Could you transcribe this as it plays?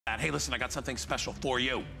Hey, listen, I got something special for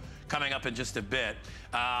you coming up in just a bit.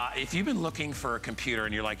 If you've been looking for a computer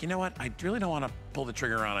and you're like, you know what, I really don't want to pull the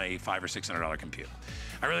trigger on a $500 or $600 computer.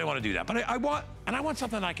 I really want to do that, but I want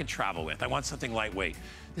something I can travel with. I want something lightweight.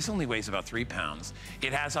 This only weighs about 3 pounds.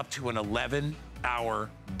 It has up to an 11-hour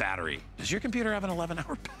battery. Does your computer have an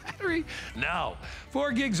 11-hour battery? No.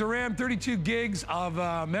 4 gigs of RAM, 32 gigs of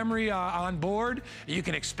memory on board. You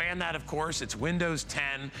can expand that, of course. It's Windows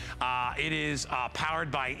 10. It is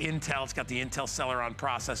powered by Intel. It's got the Intel Celeron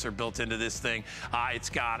processor built into this thing. It's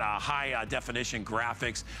got high definition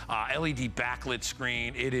graphics, LED backlit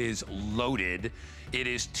screen. It is loaded. It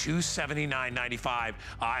is $279.95,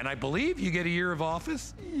 and I believe you get a year of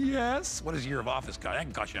office. Yes. What does a year of office cost? That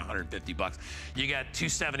can cost you $150. You get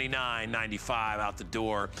 $279.95 out the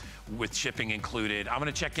door with shipping included. I'm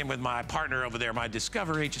gonna check in with my partner over there, my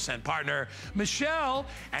Discover HSN partner, Michelle,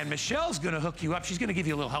 and Michelle's gonna hook you up. She's gonna give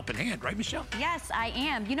you a little helping hand, right, Michelle? Yes, I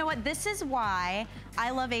am. You know what? This is why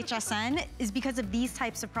I love HSN, is because of these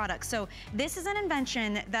types of products. So this is an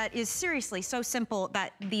invention that is seriously so simple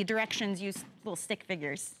that the directions use little stick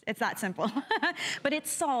figures. It's that simple. But it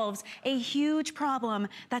solves a huge problem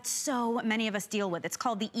that so many of us deal with. It's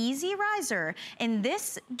called the Easy Riser, and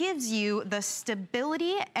this gives you the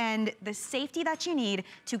stability and the safety that you need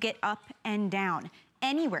to get up and down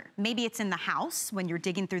anywhere. Maybe it's in the house when you're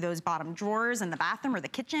digging through those bottom drawers in the bathroom or the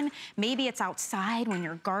kitchen. Maybe it's outside when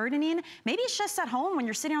you're gardening. Maybe it's just at home when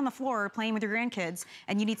you're sitting on the floor playing with your grandkids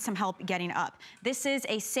and you need some help getting up. This is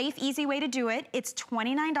a safe, easy way to do it. It's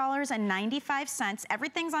 $29.95.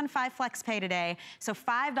 Everything's on 5 Flex Pay today, so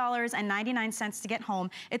 $5.99 to get home.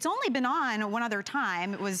 It's only been on one other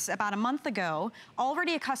time. It was about a month ago.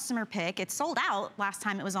 Already a customer pick. It sold out last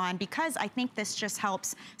time it was on because I think this just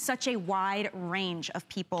helps such a wide range of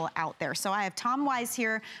people out there. So I have Tom Wise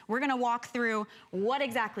here. We're gonna walk through what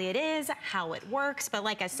exactly it is, how it works, but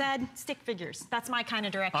like I said, stick figures. That's my kind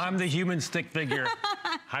of direction. I'm the human stick figure.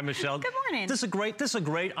 Hi, Michelle. Good morning. This is a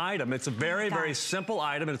great item. It's a very simple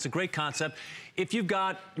item, and it's a great concept. If you've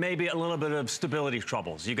got maybe a little bit of stability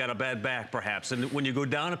troubles, you got a bad back perhaps, and when you go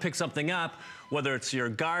down and pick something up, whether it's you're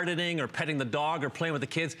gardening or petting the dog or playing with the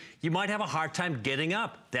kids, you might have a hard time getting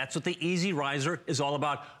up. That's what the Easy Riser is all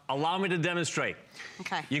about. Allow me to demonstrate.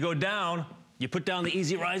 Okay. You go down, you put down the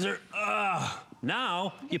Easy Riser.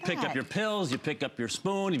 Now you pick up your pills, you pick up your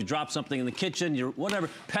spoon, you drop something in the kitchen, you whatever,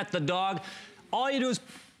 pet the dog. All you do is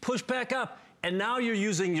push back up, and now you're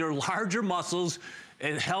using your larger muscles.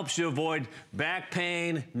 It helps you avoid back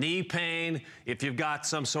pain, knee pain. If you've got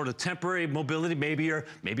some sort of temporary mobility, maybe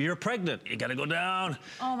you're pregnant. You gotta go down.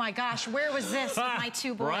 Oh my gosh, where was this with my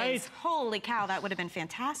 2 boys? Right? Holy cow, that would have been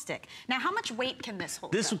fantastic. Now, how much weight can this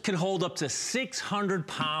hold? This can hold up to 600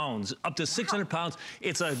 pounds. Up to 600 pounds.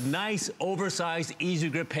 It's a nice, oversized, easy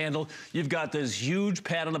grip handle. You've got this huge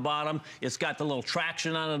pad on the bottom. It's got the little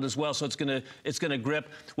traction on it as well, so it's gonna grip,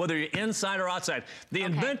 whether you're inside or outside. The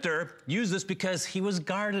inventor used this because he was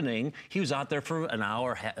gardening. He was out there for an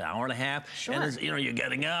hour and a half. Sure. And as, you know, you're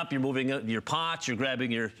getting up, you're moving your pots, you're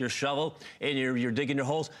grabbing your shovel, and you're digging your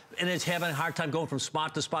holes, and it's having a hard time going from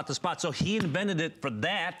spot to spot to spot. So he invented it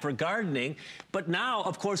for gardening. But now,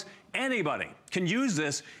 of course, anybody can use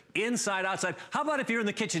this inside, outside. How about if you're in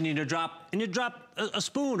the kitchen and you drop a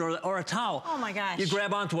spoon or a towel? Oh my gosh. You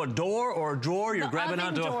grab onto a door or a drawer, you're grabbing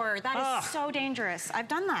onto door. That is so dangerous. I've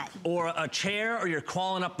done that. Or a chair, or you're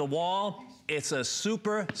crawling up the wall. It's a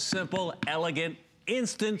super simple, elegant,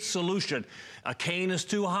 instant solution. A cane is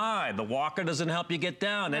too high. The walker doesn't help you get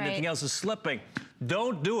down. Right. Anything else is slipping.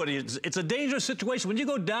 Don't do it. It's a dangerous situation. When you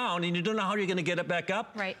go down and you don't know how you're going to get it back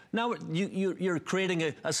up, right. Now you're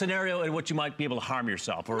creating a scenario in which you might be able to harm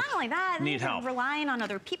yourself or not only that, need help. Relying on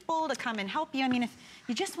other people to come and help you. I mean, if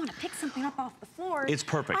you just want to pick something up off the floor, it's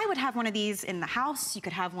perfect. I would have one of these in the house. You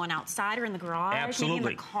could have one outside or in the garage, absolutely.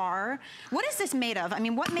 maybe in the car. What is this made of? I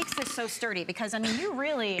mean, what makes this so sturdy? Because I mean, you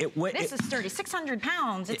really, this is sturdy. 600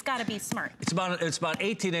 pounds. It's got to be smart. It's about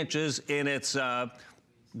 18 inches, and it's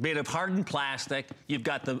made of hardened plastic. You've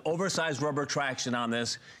got the oversized rubber traction on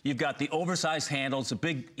this. You've got the oversized handle. It's a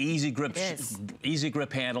big, easy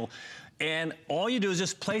grip handle. And all you do is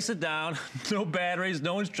just place it down, no batteries,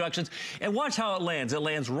 no instructions, and watch how it lands. It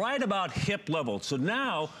lands right about hip level. So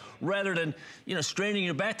now, rather than straining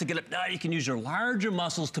your back to get it, now you can use your larger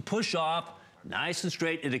muscles to push off, nice and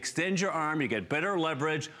straight. It extends your arm. You get better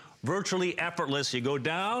leverage, virtually effortless. You go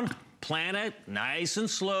down, plant it, nice and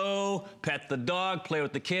slow, pet the dog, play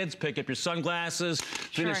with the kids, pick up your sunglasses,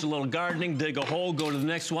 finish a little gardening, dig a hole, go to the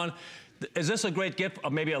next one. Is this a great gift,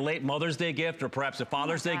 or maybe a late Mother's Day gift, or perhaps a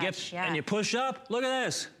Father's Day gift? Yeah. And you push up, look at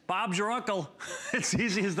this. Bob's your uncle. It's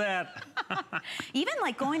easy as that. Even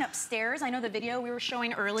like going upstairs, I know the video we were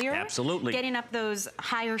showing earlier. Absolutely. Getting up those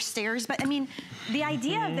higher stairs. But I mean, the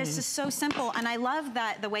idea of this is so simple, and I love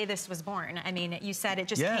that the way this was born. I mean, you said it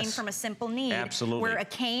just came from a simple need. Absolutely. Where a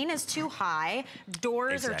cane is too high,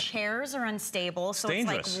 doors or chairs are unstable. So it's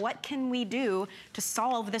like, what can we do to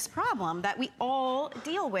solve this problem that we all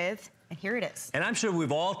deal with? And here it is. And I'm sure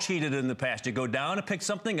we've all cheated in the past. You go down to pick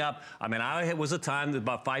something up. I mean, it was a time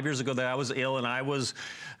about 5 years ago that I was ill and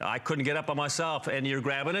I couldn't get up on myself. And you're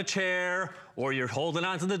grabbing a chair, or you're holding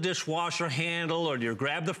onto the dishwasher handle, or you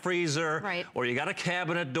grab the freezer, or you got a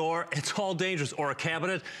cabinet door. It's all dangerous. Or a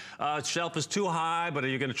cabinet shelf is too high, but are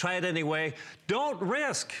you going to try it anyway? Don't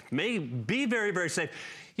risk. Be very, very safe.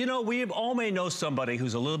 You know, we all may know somebody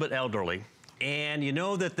who's a little bit elderly, and you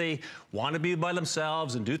know that they want to be by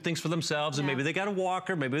themselves and do things for themselves, and maybe they got a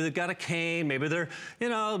walker, maybe they've got a cane, maybe they're, you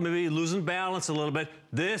know, maybe losing balance a little bit.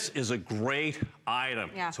 This is a great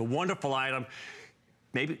item. It's a wonderful item.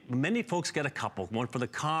 Maybe many folks get a couple, one for the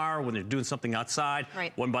car when they're doing something outside,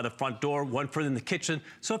 one by the front door, one for in the kitchen.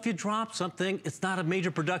 So if you drop something, it's not a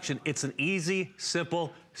major production. It's an easy,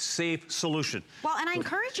 simple, safe solution. Well, and I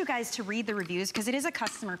encourage you guys to read the reviews because it is a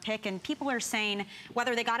customer pick, and people are saying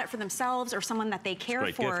whether they got it for themselves or someone that they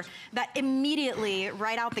care for, that immediately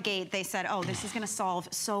right out the gate they said, oh, this is going to solve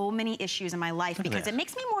so many issues in my life because it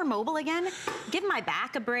makes me more mobile again, give my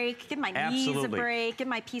back a break, give my knees a break, give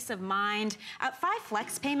my peace of mind. 5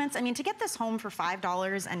 flex payments, I mean, to get this home for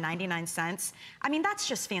 $5.99, I mean, that's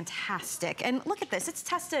just fantastic. And look at this, it's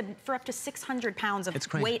tested for up to 600 pounds of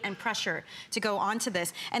weight and pressure to go onto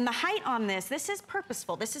this. And the height on this is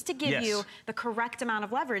purposeful. This is to give you the correct amount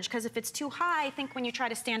of leverage, because if it's too high, I think when you try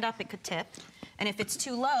to stand up, it could tip. And if it's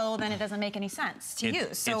too low, then it doesn't make any sense to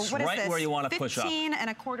use. So what is this? Where you want to push up.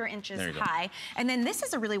 15¼ inches high. And then this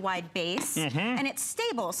is a really wide base, and it's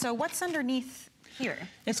stable. So what's underneath here?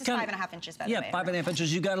 It's 5½ inches, by the way. Yeah, 5½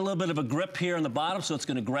 inches. You got a little bit of a grip here on the bottom, so it's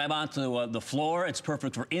going to grab onto the floor. It's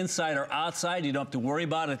perfect for inside or outside. You don't have to worry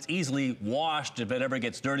about it. It's easily washed if it ever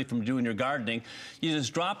gets dirty from doing your gardening. You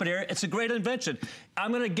just drop it here. It's a great invention.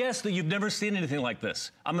 I'm going to guess that you've never seen anything like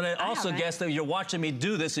this. I'm going to also guess that you're watching me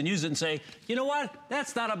do this and use it and say, you know what?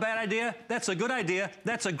 That's not a bad idea. That's a good idea.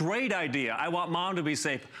 That's a great idea. I want Mom to be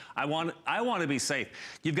safe. I want to be safe.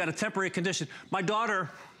 You've got a temporary condition. My daughter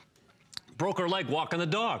broke her leg walking the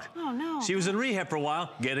dog. Oh, no. She was in rehab for a while.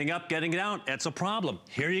 Getting up, getting down, that's a problem.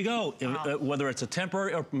 Here you go. Whether it's a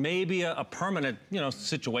temporary or maybe a permanent,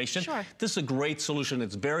 situation. This is a great solution.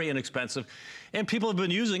 It's very inexpensive. And people have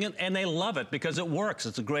been using it, and they love it because it works.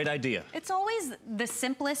 It's a great idea. It's always the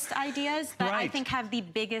simplest ideas that I think have the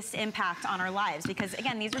biggest impact on our lives, because,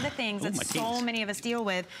 again, these are the things that so many of us deal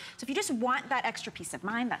with. So if you just want that extra peace of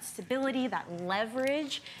mind, that stability, that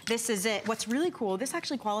leverage, this is it. What's really cool, this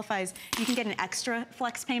actually qualifies. You can get an extra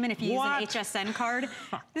flex payment if you use an HSN card.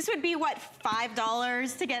 This would be, what,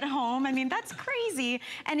 $5 to get home? I mean, that's crazy.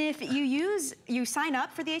 And if you sign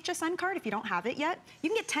up for the HSN card, if you don't have it yet, you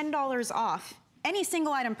can get $10 off any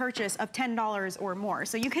single item purchase of $10 or more.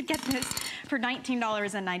 So you could get this for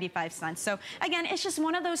 $19.95. So again, it's just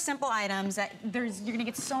one of those simple items that you're gonna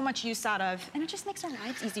get so much use out of, and it just makes our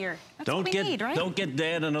lives easier. That's what we need, right? Don't get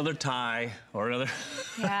Dad another tie or another.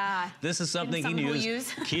 This is something he can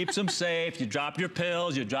use. Keeps him safe. You drop your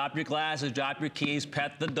pills, you drop your glasses, drop your keys,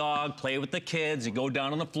 pet the dog, play with the kids, you go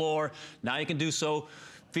down on the floor. Now you can do so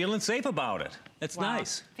feeling safe about it. It's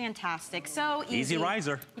nice. Fantastic. So easy. Easy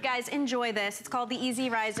riser. You guys enjoy this. It's called the Easy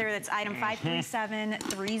Riser. That's item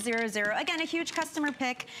 537300. Again, a huge customer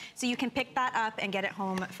pick, so you can pick that up and get it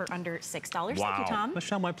home for under $6. Wow. Thank you, Tom.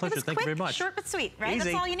 Michelle, my pleasure. Thank you very much. Short but sweet, right? Easy.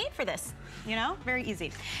 That's all you need for this. Very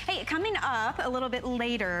easy. Hey, coming up a little bit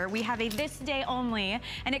later, we have a This Day Only,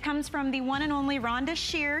 and it comes from the one and only Rhonda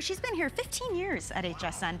Shear. She's been here 15 years at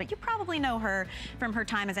HSN, but you probably know her from her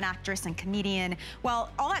time as an actress and comedian. Well,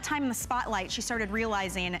 all that time in the spotlight, she started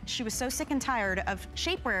realizing she was so sick and tired of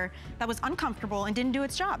shapewear that was uncomfortable and didn't do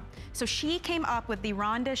its job. So she came up with the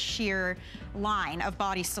Rhonda Shear line of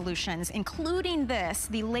body solutions, including this,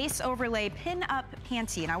 the lace overlay pin-up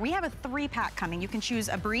panty. Now, we have a 3-pack coming. You can choose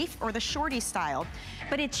a brief or the shorty style,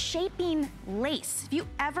 but it's shaping lace. Have you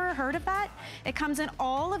ever heard of that? It comes in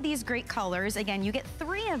all of these great colors. Again, you get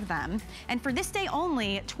 3 of them, and for this day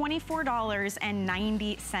only,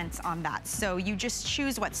 $24.90 on that. So you just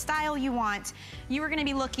choose what style you want. You are gonna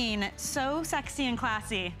be looking so sexy and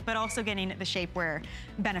classy, but also getting the shapewear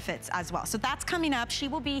benefits as well. So that's coming up. She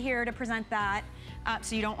will be here to present that,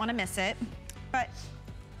 so you don't wanna miss it. But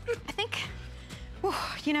I think,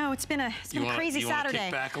 you know, it's been a crazy Saturday. You want to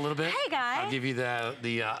kick back a little bit? Hey, guys. I'll give you the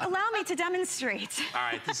Allow me to demonstrate. All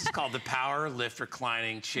right, this is called the Power Lift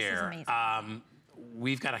Reclining Chair. This is amazing.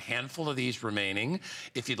 We've got a handful of these remaining.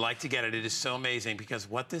 If you'd like to get it, it is so amazing because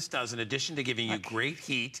what this does, in addition to giving you great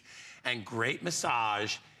heat and great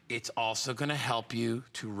massage, it's also going to help you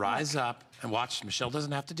to rise up and watch. Michelle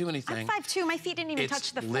doesn't have to do anything. I'm 5'2". My feet didn't even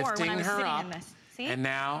touch the floor when I was sitting in this. See? And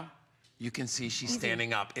now you can see she's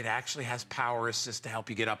standing up. It actually has power assist to help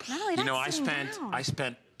you get up. Not only that, you know, I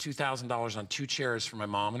spent $2,000 on 2 chairs for my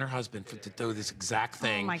mom and her husband to do this exact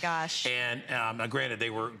thing. Oh my gosh! And now, granted, they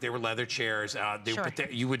were leather chairs.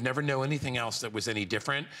 But you would never know anything else that was any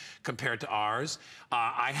different compared to ours.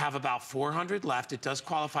 I have about 400 left. It does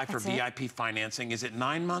qualify for VIP financing. Is it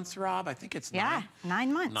 9 months, Rob? I think it's 9. Yeah,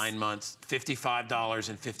 9 months. 9 months.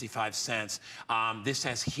 $55.55. This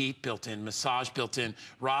has heat built in, massage built in.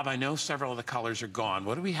 Rob, I know several of the colors are gone.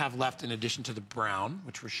 What do we have left in addition to the brown,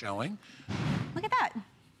 which we're showing? Look at that.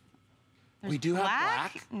 We do have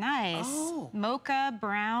black. Nice. Oh. Mocha,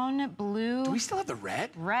 brown, blue. Do we still have the red?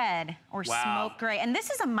 Red or smoke gray. And this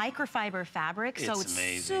is a microfiber fabric, so it's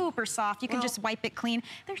super soft. You can just wipe it clean.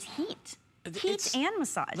 There's heat. Heat and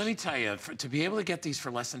massage. Let me tell you, to be able to get these for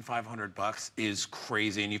less than $500 is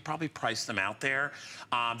crazy, and you've probably priced them out there.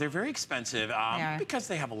 They're very expensive because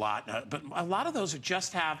they have a lot, but a lot of those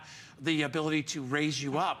just have the ability to raise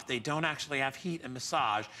you up. They don't actually have heat and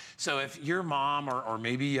massage. So if your mom or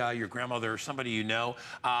maybe your grandmother or somebody you know,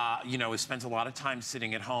 spends a lot of time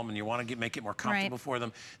sitting at home and you want to make it more comfortable for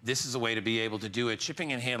them, this is a way to be able to do it.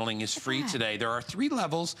 Shipping and handling is free today. There are 3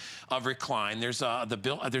 levels of recline. There's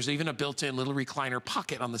there's even a built-in little recliner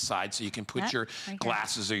pocket on the side so you can put your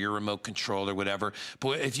glasses or your remote control or whatever.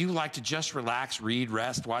 But if you like to just relax, read,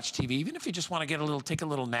 rest, watch TV, even if you just want to take a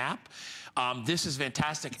little nap, this is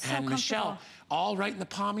fantastic. And Michelle, all right in the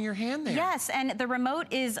palm of your hand there. Yes, and the remote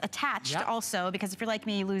is attached also, because if you're like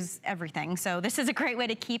me, you lose everything. So this is a great way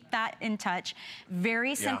to keep that in touch.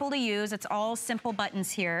 Very simple to use. It's all simple buttons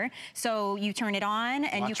here. So you turn it on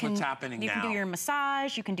and you can do your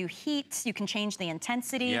massage, you can do heat, you can change the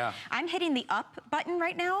intensity. I'm hitting the up button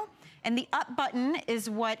right now. And the up button is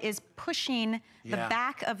what is pushing the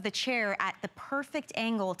back of the chair at the perfect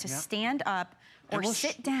angle to stand up or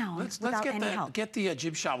sit down without any help. Get the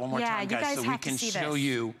jib shot one more time, guys, so we can show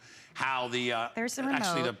you how there's the remote.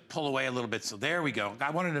 Actually to pull away a little bit. So there we go. I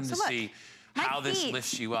wanted them to see how this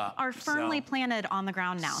lifts you up. Are firmly planted on the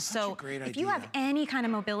ground now. So if you have any kind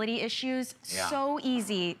of mobility issues, so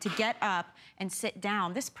easy to get up and sit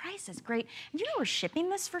down. This price is great. And you know we're shipping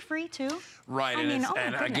this for free too? Right. I mean, oh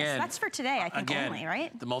my goodness, that's for today, I think only,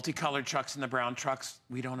 right? The multicolored trucks and the brown trucks,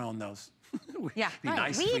 we don't own those.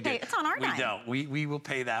 Nice we pay, it's on our dime. We don't. We will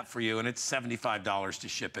pay that for you, and it's $75 to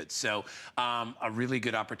ship it. So a really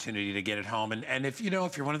good opportunity to get it home. And if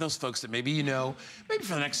you're one of those folks that maybe maybe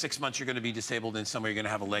for the next 6 months you're going to be disabled in some way, you're going to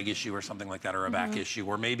have a leg issue or something like that, or a back issue,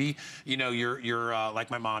 or maybe you're like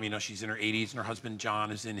my mom. She's in her 80s, and her husband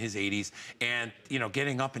John is in his 80s, and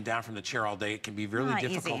getting up and down from the chair all day, it can be really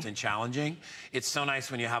difficult and challenging. It's so nice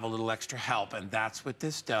when you have a little extra help, and that's what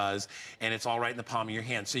this does. And it's all right in the palm of your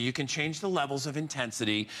hand, so you can change the levels of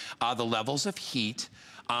intensity, the levels of heat,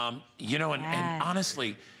 and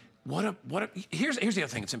honestly, here's the other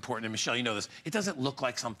thing that's important, and Michelle, you know this, it doesn't look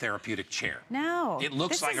like some therapeutic chair. No. It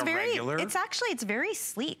looks like a regular. It's very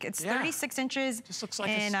sleek. It's 36 inches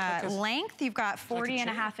in length. You've got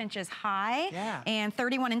 40.5 inches high and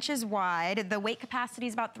 31 inches wide. The weight capacity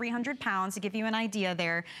is about 300 pounds, to give you an idea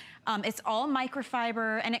there. It's all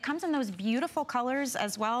microfiber, and it comes in those beautiful colors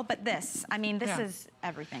as well. But this is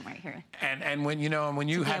everything right here. And when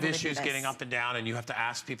you have issues getting up and down, and you have to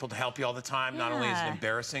ask people to help you all the time, not only is it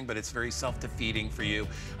embarrassing, but it's very self-defeating for you.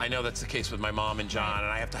 I know that's the case with my mom and John,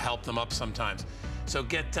 and I have to help them up sometimes. So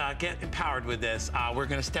get empowered with this. We're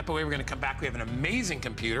going to step away. We're going to come back. We have an amazing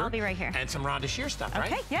computer. I'll be right here. And some Rhonda Shear stuff,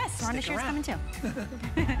 right? Okay. Yes, Rhonda Shear's coming too.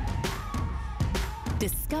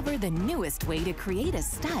 Discover the newest way to create a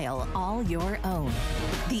style all your own.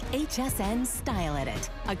 The HSN Style Edit,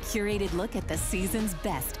 a curated look at the season's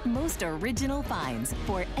best, most original finds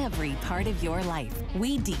for every part of your life.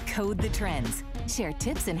 We decode the trends, share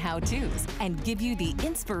tips and how-tos, and give you the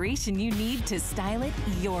inspiration you need to style it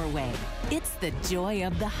your way. It's the joy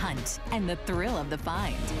of the hunt and the thrill of the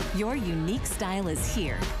find. Your unique style is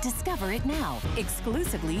here. Discover it now,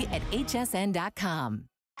 exclusively at hsn.com.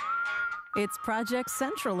 It's Project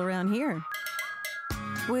Central around here.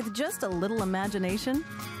 With just a little imagination,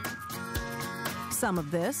 some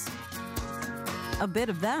of this, a bit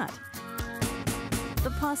of that.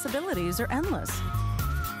 The possibilities are endless.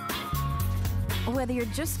 Whether you're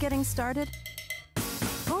just getting started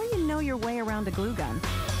or you know your way around a glue gun.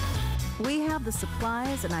 We have the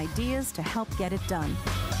supplies and ideas to help get it done.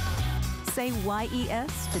 Say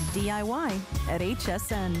YES to DIY at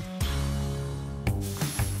HSN.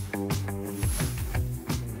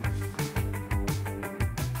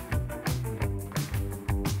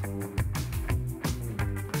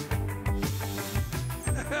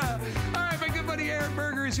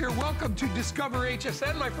 Here. Welcome to Discover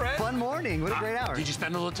HSN, my friend. Fun morning. What a great hour. Did you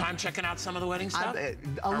spend a little time checking out some of the wedding stuff?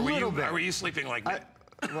 A little bit. Or were you sleeping like me?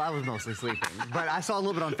 Well, I was mostly sleeping, but I saw a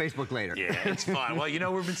little bit on Facebook later. Yeah, it's fun. Well, you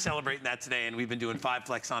know, we've been celebrating that today, and we've been doing 5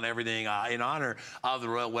 flex on everything in honor of the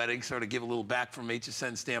royal wedding, sort of give a little back from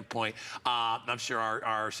HSN standpoint. I'm sure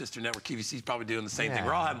our sister network, QVC, is probably doing the same thing.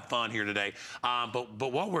 We're all having fun here today.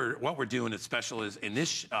 But what we're doing that's special is in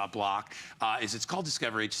this block is it's called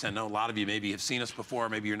Discover HSN. I know a lot of you maybe have seen us before,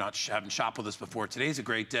 maybe you're not haven't shopped with us before. Today's a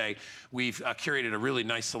great day. We've curated a really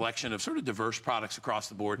nice selection of sort of diverse products across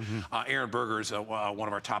the board. Aaron Berger is one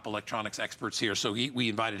of our top electronics experts here, so we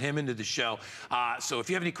invited him into the show. So if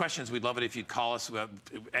you have any questions, we'd love it if you'd call us about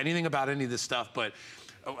anything about any of this stuff. But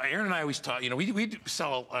Aaron and I always talk, you know, we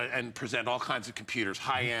sell and present all kinds of computers,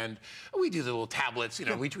 high-end. We do the little tablets, you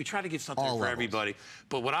know, we try to give something for everybody.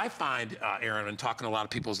 But what I find, Aaron, and talking to a lot of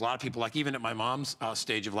people, is a lot of people, like even at my mom's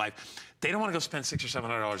stage of life, they don't want to go spend $600 or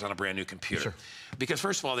 $700 on a brand new computer. Because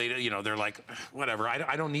first of all, they're like, whatever,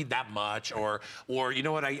 I don't need that much, or you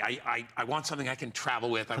know what, I want something I can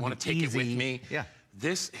travel with, I want to take it with me.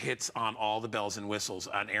 This hits on all the bells and whistles,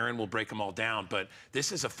 and Aaron will break them all down, but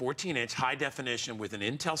this is a 14-inch high definition with an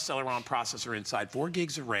Intel Celeron processor inside, 4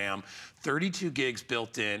 gigs of RAM, 32 gigs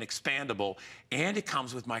built in, expandable, and it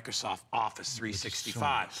comes with Microsoft Office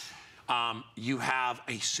 365. You have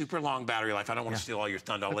a super long battery life. I don't want to steal all your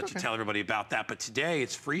thunder. I'll let you tell everybody about that, but today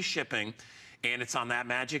it's free shipping. And it's on that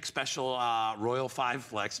magic special Royal 5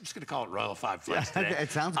 Flex. I'm just going to call it Royal 5 Flex today.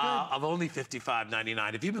 It sounds good. Of only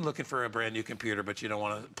 $55.99. If you've been looking for a brand new computer, but you don't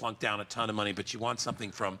want to plunk down a ton of money, but you want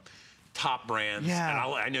something from top brands, and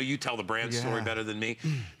I know you tell the brand story better than me.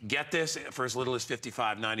 Get this for as little as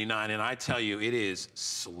 $55.99, and I tell you, it is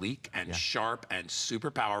sleek and sharp and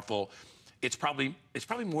super powerful. It's probably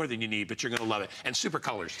more than you need, but you're going to love it. And super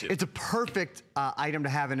colors, too. It's a perfect item to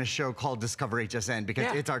have in a show called Discover HSN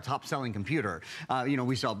because it's our top-selling computer. You know,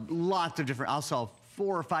 we sell lots of different, I'll sell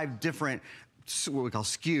 4 or 5 different what we call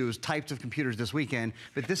SKUs, types of computers this weekend,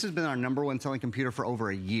 but this has been our #1 selling computer for over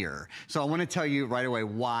a year. So I want to tell you right away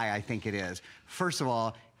why I think it is. First of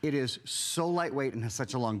all, it is so lightweight and has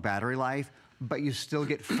such a long battery life, but you still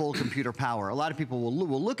get full computer power. A lot of people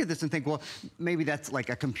will look at this and think, well, maybe that's like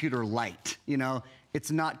a computer light, you know?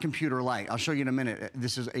 It's not computer light. I'll show you in a minute.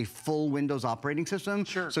 This is a full Windows operating system.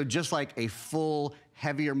 So just like a full,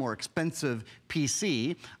 heavier, more expensive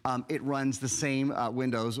PC, it runs the same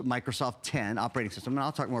Windows Microsoft 10 operating system, and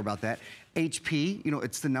I'll talk more about that. HP, you know,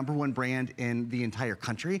 it's the #1 brand in the entire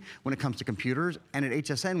country when it comes to computers, and at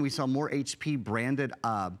HSN, we sell more HP branded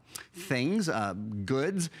things,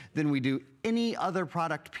 goods, than we do any other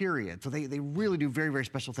product, period. So they really do very, very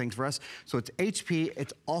special things for us. So it's HP,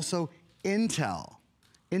 it's also Intel.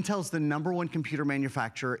 Intel's the #1 computer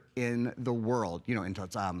manufacturer in the world. You know,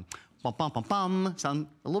 Intel's bum, bum, bum, bum. Sound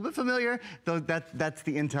a little bit familiar? Though that's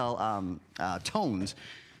the Intel tones.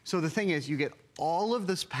 So the thing is, you get all of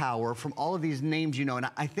this power from all of these names you know, and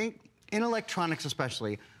I think in electronics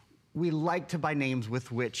especially, we like to buy names with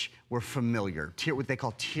which we're familiar, what they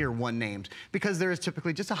call tier 1 names, because there is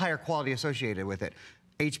typically just a higher quality associated with it.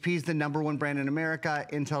 HP's the #1 brand in America,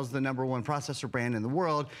 Intel's the #1 processor brand in the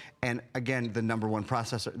world, and again, the #1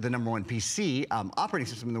 processor, the #1 PC operating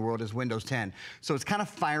system in the world is Windows 10. So it's kind of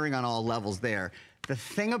firing on all levels there. The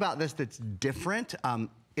thing about this that's different,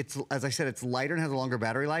 it's, as I said, it's lighter and has a longer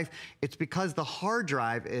battery life. It's because the hard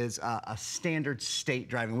drive is a standard state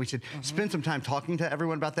drive, and we should spend some time talking to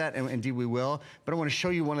everyone about that, and indeed we will. But I want to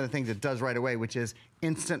show you one of the things it does right away, which is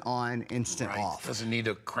instant on, instant off. Doesn't need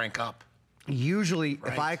to crank up. Usually,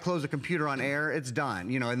 if I close a computer on air, it's done.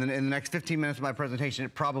 You know, in the next 15 minutes of my presentation,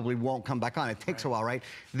 it probably won't come back on. It takes a while, right?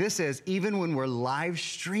 This is, even when we're live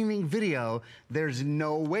streaming video, there's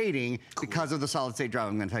no waiting because of the solid-state drive.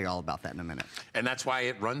 I'm going to tell you all about that in a minute. And that's why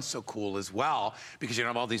it runs so cool as well, because you don't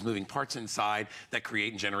have all these moving parts inside that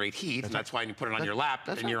create and generate heat. And that's why when you put it on your lap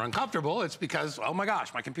and you're uncomfortable, it's because, oh my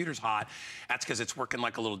gosh, my computer's hot. That's because it's working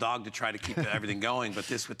like a little dog to try to keep everything going. But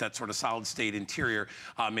this, with that sort of solid-state interior,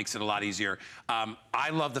 makes it a lot easier. I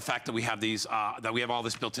love the fact that we have these, that we have all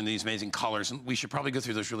this built into these amazing colors, and we should probably go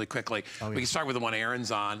through those really quickly. We can start with the one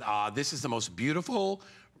Aaron's on. This is the most beautiful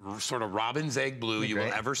sort of robin's egg blue you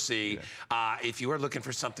will ever see. If you are looking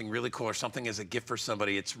for something really cool or something as a gift for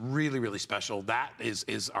somebody, it's really, really special. That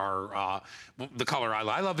is our, the color I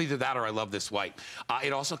love. I love either that or I love this white.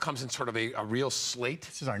 It also comes in sort of a real slate.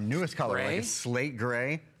 This is our newest color, like a slate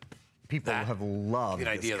gray. People have loved Good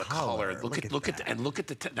idea, the color. Look at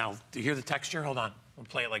the, now, do you hear the texture? Hold on, I'll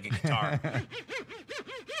play it like a guitar.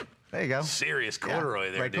 There you go. Serious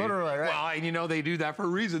corduroy there, right, dude. Corduroy, right? Well, and you know they do that for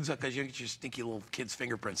reasons, because you get your stinky little kid's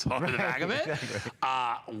fingerprints all over the back of it. Exactly.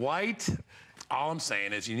 White, all I'm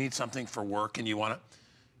saying is you need something for work and you want it.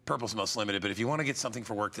 Purple's most limited, but if you want to get something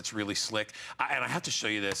for work that's really slick, and I have to show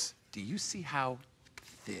you this. Do you see how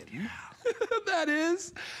thin that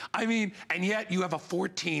is? I mean, and yet you have a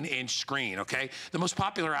 14-inch screen, okay? The most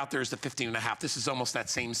popular out there is the 15.5. This is almost that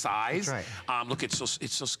same size. That's right. Look, it's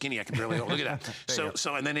so skinny, I can barely, look at that.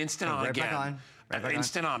 And then instant on again.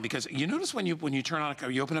 Instant on, because you notice when you turn on,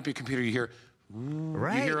 you open up your computer, you hear, you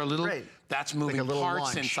hear a little, that's moving like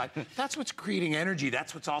parts inside. That's what's creating energy.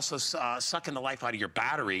 That's what's also sucking the life out of your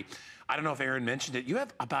battery. I don't know if Aaron mentioned it. You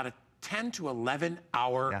have about a 10 to 11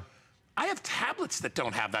 hour I have tablets that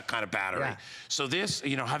don't have that kind of battery. So this,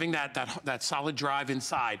 you know, having that solid drive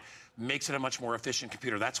inside makes it a much more efficient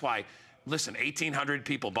computer. That's why, listen, 1,800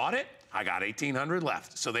 people bought it. I got 1,800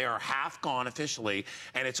 left. So they are half gone officially,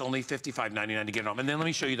 and it's only $55.99 to get it home. And then let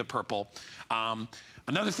me show you the purple.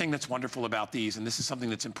 Another thing that's wonderful about these, and this is something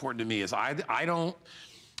that's important to me, is I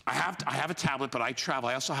have a tablet, but I travel.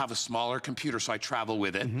 I also have a smaller computer, so I travel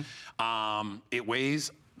with it. It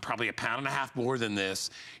weighs probably a pound and a half more than this.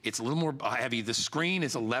 It's a little more heavy. The screen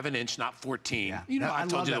is 11-inch, not 14. You know, I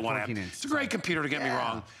told you the one I have. It's a great computer, to get me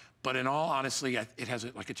wrong. But in all honesty, it has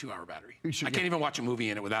like a 2-hour battery. I can't even watch a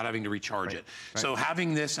movie in it without having to recharge it. So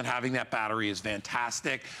having this and having that battery is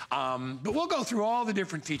fantastic. But we'll go through all the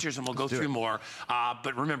different features and we'll go through more.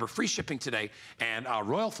 But remember, free shipping today and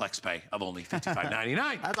Royal Flex Pay of only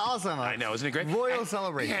 $55.99. That's awesome. I know, isn't it great? Royal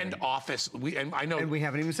celebration. And Office. I know. And we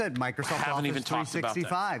haven't even said Microsoft Office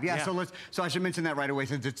 365. So I should mention that right away,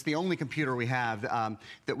 since it's the only computer we have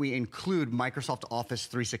that we include Microsoft Office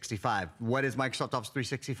 365. What is Microsoft Office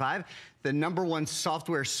 365? The #1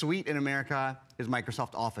 software suite in America is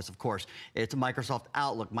Microsoft Office, of course. It's Microsoft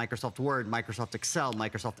Outlook, Microsoft Word, Microsoft Excel,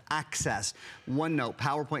 Microsoft Access, OneNote,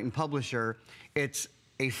 PowerPoint, and Publisher. It's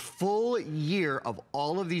a full year of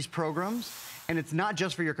all of these programs, and it's not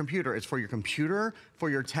just for your computer. It's for your computer, for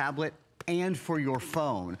your tablet, and for your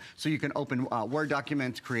phone. So you can open Word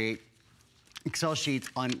documents, create Excel sheets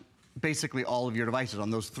on basically all of your devices,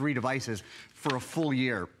 on those 3 devices for a full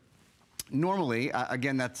year. Normally,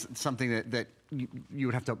 again, that's something that you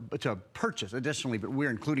would have to purchase additionally, but we're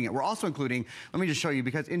including it. We're also including, let me just show you,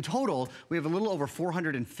 because in total, we have a little over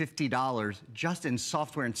 $450 just in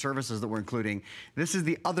software and services that we're including. This is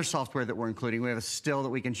the other software that we're including. We have a still that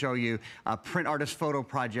we can show you, Print Artist Photo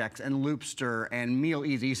Projects and Loopster and Meal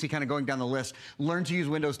Easy. You see kind of going down the list. Learn to use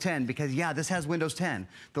Windows 10, because this has Windows 10.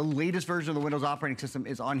 The latest version of the Windows operating system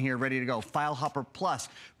is on here, ready to go. File Hopper Plus,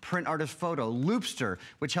 Print Artist Photo, Loopster,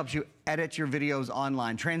 which helps you edit your videos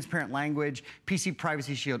online, Transparent Language, PC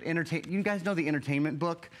Privacy Shield, you guys know the entertainment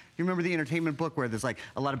book? You remember the entertainment book where there's like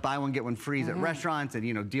a lot of buy one, get one frees at restaurants and,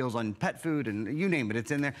 you know, deals on pet food and you name it,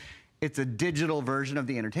 it's in there. It's a digital version of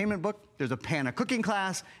the entertainment book. There's a Pana cooking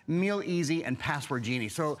class, Meal Easy, and Password Genie.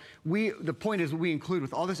 So the point is we include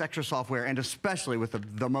with all this extra software, and especially with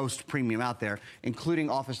the most premium out there, including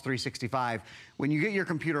Office 365, when you get your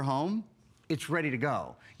computer home, it's ready to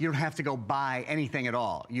go. You don't have to go buy anything at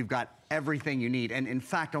all. You've got everything you need. And in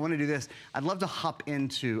fact, I want to do this. I'd love to hop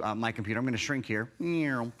into my computer. I'm going to shrink here.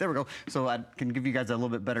 There we go. So I can give you guys a little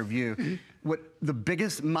bit better view.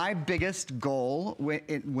 My biggest goal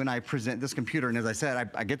when I present this computer, and as I said,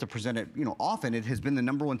 I get to present it, you know, often. It has been the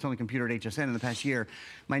 #1 selling computer at HSN in the past year.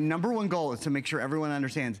 My #1 goal is to make sure everyone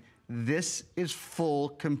understands this is full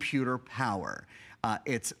computer power.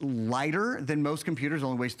 It's lighter than most computers,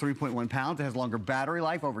 only weighs 3.1 pounds. It has longer battery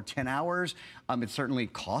life, over 10 hours. It certainly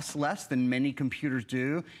costs less than many computers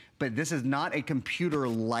do, but this is not a computer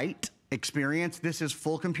light experience. This is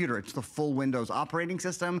full computer. It's the full Windows operating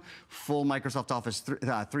system, full Microsoft Office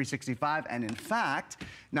 365, and in fact,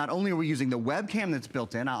 not only are we using the webcam that's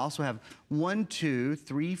built in, I also have 1, 2,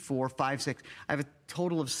 3, 4, 5, 6. I have a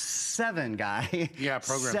total of 7, Guy. Yeah,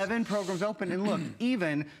 programs. 7 programs open. And look,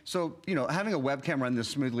 even, so, you know, having a webcam run this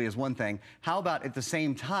smoothly is one thing. How about at the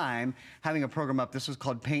same time, having a program up, this is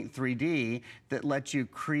called Paint 3D, that lets you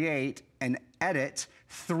create and edit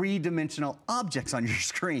 3-dimensional objects on your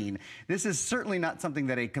screen. This is certainly not something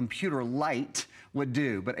that a computer light would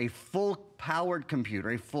do, but a full powered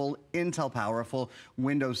computer, a full Intel power, a full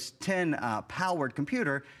Windows 10 powered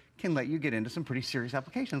computer can let you get into some pretty serious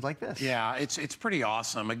applications like this. Yeah, it's pretty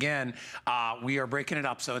awesome. Again, we are breaking it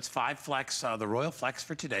up, so it's 5 flex, the Royal Flex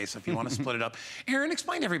for today, so if you want to split it up. Aaron,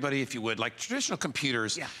 explain to everybody, if you would, like traditional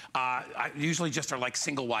computers usually just are like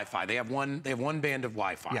single Wi-Fi. They have one band of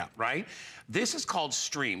Wi-Fi, right? This is called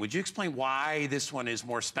Stream. Would you explain why this one is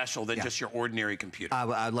more special than just your ordinary computer?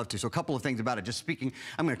 I'd love to. So a couple of things about it. Just speaking,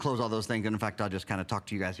 I'm going to close all those things, and in fact, I'll just kind of talk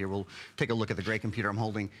to you guys here. We'll take a look at the gray computer I'm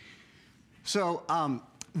holding. So,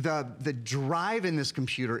 the drive in this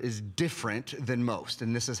computer is different than most,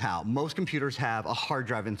 and this is how. Most computers have a hard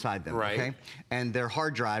drive inside them, okay? And their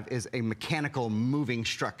hard drive is a mechanical moving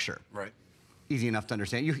structure. Right. Easy enough to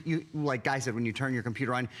understand. You, like Guy said, when you turn your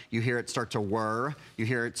computer on, you hear it start to whir, you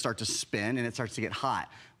hear it start to spin, and it starts to get hot.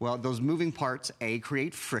 Well, those moving parts,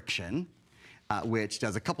 create friction, which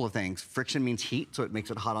does a couple of things. Friction means heat, so it makes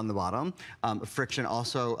it hot on the bottom. Friction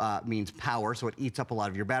also means power, so it eats up a lot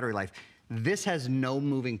of your battery life. This has no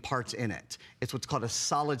moving parts in it. It's what's called a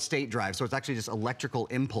solid state drive. So it's actually just electrical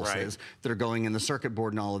impulses that are going in the circuit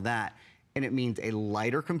board and all of that. And it means a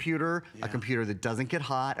lighter computer, a computer that doesn't get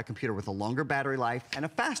hot, a computer with a longer battery life, and a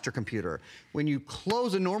faster computer. When you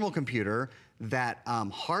close a normal computer, that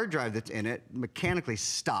hard drive that's in it mechanically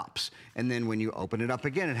stops. And then when you open it up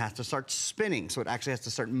again, it has to start spinning. So it actually has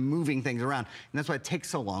to start moving things around. And that's why it takes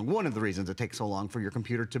so long. One of the reasons it takes so long for your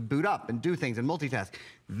computer to boot up and do things and multitask.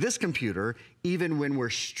 This computer, even when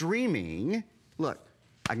we're streaming, look,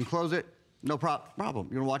 I can close it. No problem. You want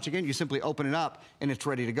to watch again? You simply open it up and it's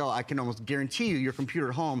ready to go. I can almost guarantee you your computer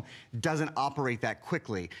at home doesn't operate that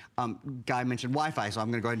quickly. Guy mentioned Wi-Fi, so I'm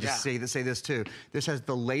going to go ahead and just say this too. This has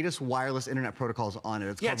the latest wireless internet protocols on it.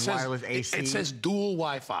 It's called wireless AC. It says dual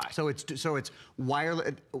Wi-Fi. So it's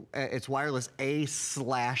wireless. It's wireless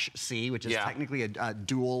A/C, which is technically a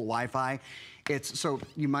dual Wi-Fi. So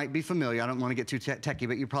you might be familiar, I don't want to get too techie,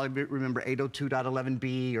 but you probably remember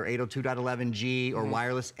 802.11b or 802.11g or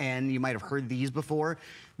wireless N. You might have heard these before.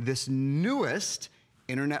 This newest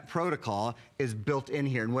internet protocol is built in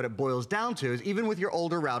here, and what it boils down to is even with your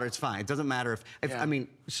older router, it's fine. It doesn't matter if I mean,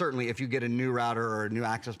 certainly if you get a new router or a new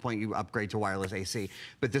access point, you upgrade to wireless AC.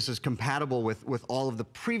 But this is compatible with all of the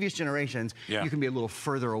previous generations. You can be a little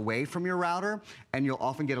further away from your router, and you'll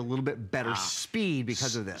often get a little bit better speed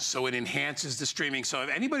because of this. So it enhances the streaming. So if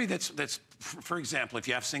anybody that's for example, if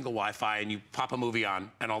you have single Wi-Fi and you pop a movie on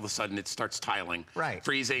and all of a sudden it starts tiling,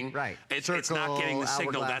 freezing, it's not getting the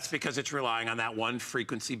signal. That's because it's relying on that one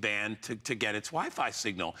frequency band to get its Wi-Fi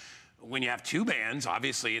signal. When you have 2 bands,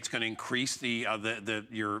 obviously it's going to increase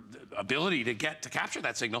your ability to capture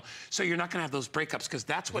that signal. So you're not going to have those breakups, because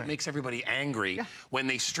that's what makes everybody angry when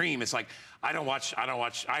they stream. It's like, I only watch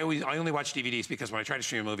DVDs because when I try to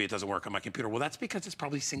stream a movie, it doesn't work on my computer. Well, that's because it's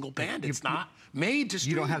probably single band. It's not made to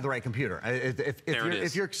stream. You don't have the right computer.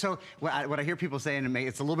 What I hear people saying to me,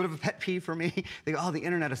 it's a little bit of a pet peeve for me. They go, oh, the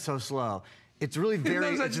internet is so slow. It's really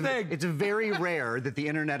it's very rare that the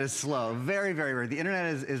internet is slow. Very, very rare. The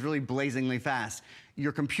internet is really blazingly fast.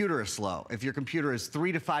 Your computer is slow. If your computer is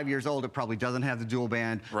 3 to 5 years old, it probably doesn't have the dual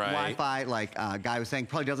band Wi-Fi, like Guy was saying,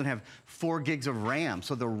 probably doesn't have 4 gigs of RAM.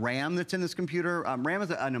 So the RAM that's in this computer, RAM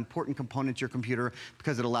is an important component to your computer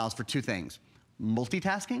because it allows for 2 things.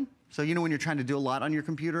 Multitasking. So you know when you're trying to do a lot on your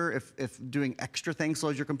computer, if doing extra things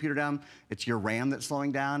slows your computer down, it's your RAM that's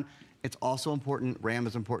slowing down. It's also important, RAM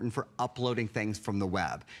is important for uploading things from the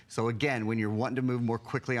web. So again, when you're wanting to move more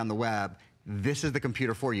quickly on the web, this is the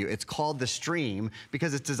computer for you. It's called the Stream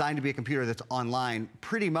because it's designed to be a computer that's online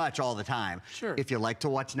pretty much all the time. Sure. If you like to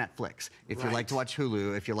watch Netflix, if you like to watch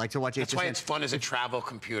Hulu, if you like to watch HSN. That's why it's fun as a travel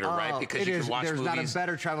computer, right? Because you can watch movies. There's not a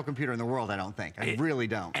better travel computer in the world, I don't think. I really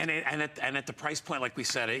don't. And at the price point, like we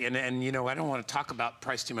said, and you know, I don't want to talk about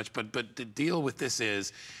price too much, but the deal with this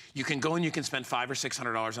is, you can go and you can spend $500 or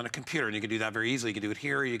 $600 on a computer, and you can do that very easily. You can do it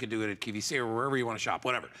here, or you can do it at QVC, or wherever you want to shop,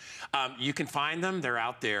 whatever. You can find them; they're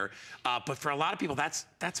out there. But for a lot of people,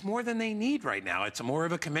 that's more than they need right now. It's more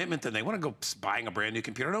of a commitment than they want to go buying a brand new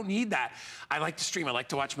computer. I don't need that. I like to stream. I like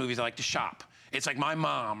to watch movies. I like to shop. It's like my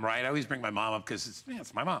mom, right? I always bring my mom up because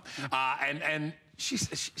it's my mom, and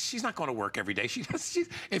she's not going to work every day.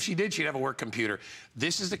 If she did, she'd have a work computer.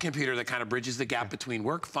 This is the computer that kind of bridges the gap between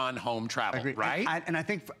work, fun, home, travel, right? And I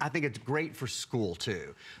think it's great for school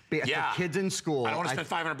too. For kids in school. I don't want to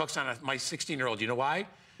spend $500 on my 16-year-old. You know why?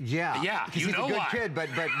 Yeah. Yeah, he's a good kid,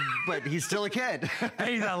 but he's still a kid.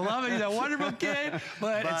 He's a loving, he's a wonderful kid,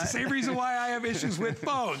 but it's the same reason why I have issues with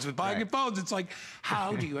phones, with buying phones. It's like,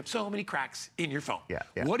 how do you have so many cracks in your phone? Yeah.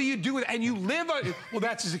 What do you do with it? And you live on, well,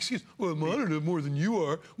 that's his excuse. Well, I'm on it more than you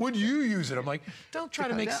are. When do you use it? I'm like, don't try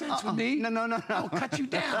to make sense with me. No. I'll cut you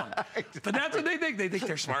down. Exactly. But that's what they think. They think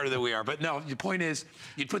they're smarter than we are. But no, the point is,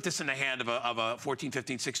 you'd put this in the hand of a 14,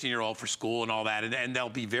 15, 16-year-old for school and all that, and they'll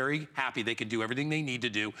be very happy. They can do everything they need to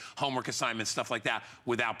do, homework assignments, stuff like that,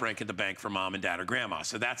 without breaking the bank for mom and dad or grandma.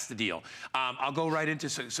 So that's the deal. I'll go right into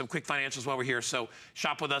some quick financials while we're here. So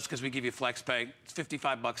shop with us because we give you flex pay. It's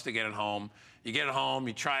 $55 to get it home. You get it home,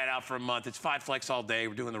 you try it out for a month. It's 5 Flex all day.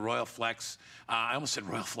 We're doing the Royal Flex. I almost said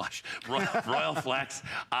Royal Flush. Royal Flex,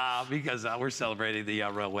 because we're celebrating the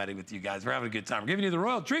royal wedding with you guys. We're having a good time. We're giving you the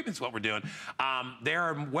royal treatments, what we're doing. They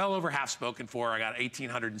are well over half spoken for. I got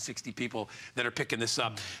 1,860 people that are picking this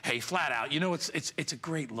up. Hey, flat out, you know, it's a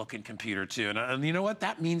great looking computer too. And you know what?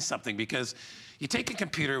 That means something because you take a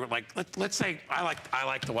computer, like, let's say I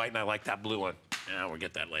like the white and I like that blue one. Yeah, we'll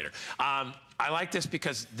get that later. I like this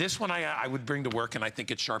because this one I would bring to work, and I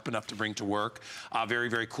think it's sharp enough to bring to work. Very,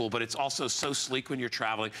 very cool, but it's also so sleek when you're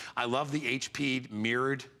traveling. I love the HP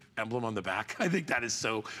mirrored emblem on the back. I think that is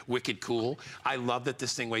so wicked cool. I love that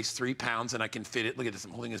this thing weighs 3 pounds and I can fit it. Look at this,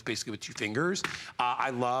 I'm holding this basically with 2 fingers.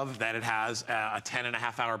 I love that it has a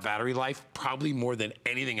 10.5-hour battery life, probably more than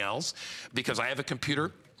anything else, because I have a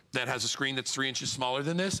computer that has a screen that's 3 inches smaller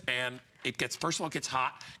than this, and it gets, first of all, it gets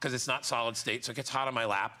hot because it's not solid state, so it gets hot on my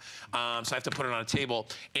lap. So I have to put it on a table,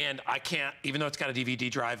 and I can't, even though it's got a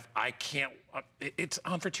DVD drive, I can't, it's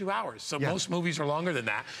on for 2 hours. So most movies are longer than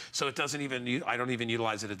that, so it doesn't even, I don't even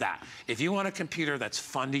utilize it at that. If you want a computer that's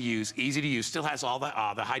fun to use, easy to use, still has all the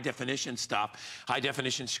high definition stuff, high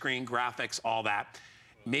definition screen, graphics, all that.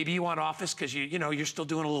 Maybe you want Office because you're still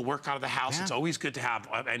doing a little work out of the house. It's always good to have,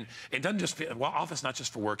 and it doesn't just fit, well, Office not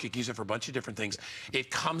just for work. You can use it for a bunch of different things.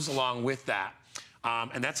 It comes along with that.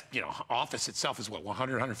 And that's, Office itself is what,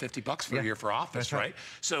 100, 150 bucks for a year for Office, right?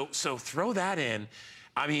 So throw that in.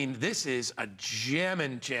 I mean, this is a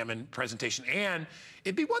jammin' presentation. And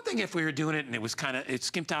it'd be one thing if we were doing it and it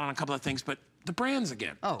skimped out on a couple of things, but the brands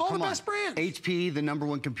again. All the best brands. HP, the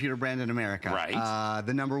 #1 computer brand in America. Right.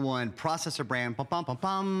 The #1 processor brand,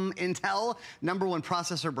 Intel, #1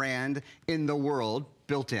 processor brand in the world,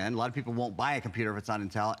 built in. A lot of people won't buy a computer if it's not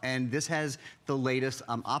Intel. And this has the latest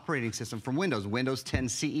operating system from Windows. Windows 10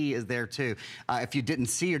 CE is there too. If you didn't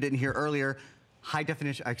see or didn't hear earlier, high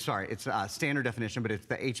definition, sorry, it's standard definition, but it's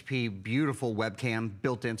the HP beautiful webcam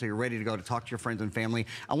built in, so you're ready to go to talk to your friends and family.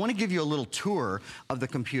 I want to give you a little tour of the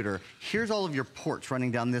computer. Here's all of your ports running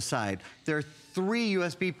down this side. There are 3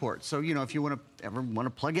 USB ports, so if you ever want to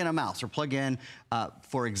plug in a mouse or plug in,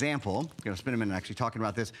 for example, I'm going to spend a minute actually talking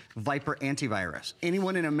about this, Viper antivirus.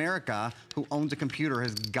 Anyone in America who owns a computer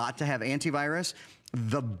has got to have antivirus.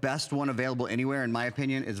 The best one available anywhere, in my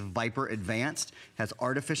opinion, is Viper Advanced. Has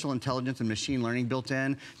artificial intelligence and machine learning built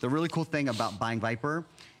in. The really cool thing about buying Viper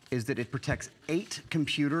is that it protects 8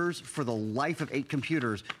 computers for the life of 8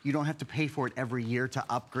 computers. You don't have to pay for it every year to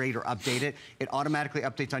upgrade or update it. It automatically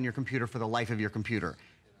updates on your computer for the life of your computer.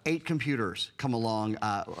 8 computers come along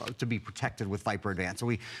to be protected with Viper Advanced. So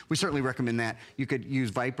we certainly recommend that. You could use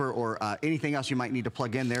Viper or anything else you might need to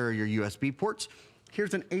plug in. There are your USB ports.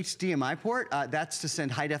 Here's an HDMI port. That's to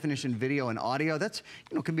send high definition video and audio. That's,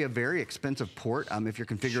 can be a very expensive port if you're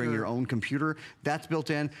configuring your own computer. That's built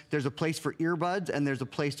in. There's a place for earbuds and there's a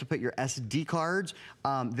place to put your SD cards.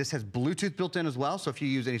 This has Bluetooth built in as well. So if you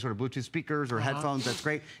use any sort of Bluetooth speakers or headphones, that's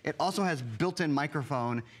great. It also has built-in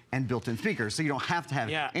microphone and built-in speakers. So you don't have to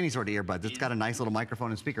have any sort of earbuds. It's got a nice little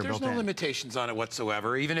microphone and speaker built in. There's no limitations on it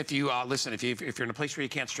whatsoever. Even if you, listen, if you're in a place where you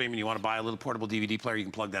can't stream and you want to buy a little portable DVD player, you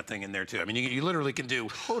can plug that thing in there too. I mean, you literally can do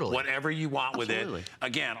whatever you want with it.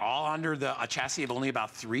 Again, all under a chassis of only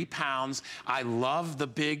about 3 pounds. I love the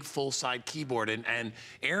big full-side keyboard. And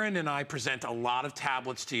Aaron and I present a lot of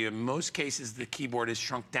tablets to you. In most cases, the keyboard is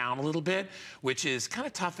shrunk down a little bit, which is kind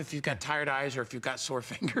of tough if you've got tired eyes or if you've got sore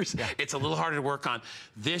fingers. It's a little harder to work on.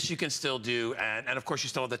 This you can still do. And of course, you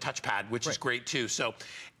still have the touchpad, which is great too. So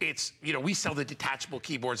it's, we sell the detachable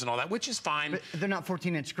keyboards and all that, which is fine. But they're not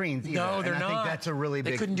 14-inch screens either. No, they're not. I think that's a really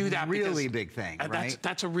big, they couldn't do that really big thing. right?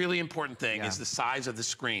 That's a really important thing, is the size of the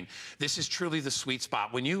screen. This is truly the sweet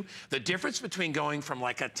spot. The difference between going from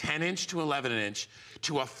like a 10-inch to 11-inch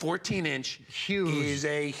to a 14-inch is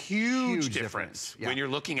a huge difference when you're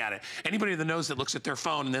looking at it. Anybody that knows that looks at their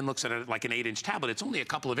phone and then looks at it like an 8-inch tablet, it's only a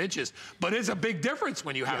couple of inches, but it's a big difference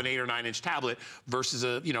when you have an 8 or 9-inch tablet versus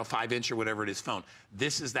a 5-inch or whatever it is phone.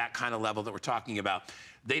 This is that kind of level that we're talking about.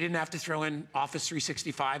 They didn't have to throw in Office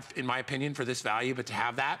 365, in my opinion, for this value, but to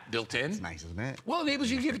have that built in. It's nice, isn't it? Well, it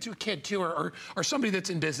enables you to give it to a kid, too, or somebody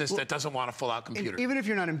that's in business that doesn't want a full-out computer. Even if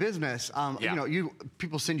you're not in business,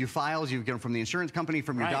 people send you files, you get them from the insurance company,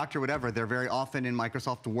 from your doctor, whatever. They're very often in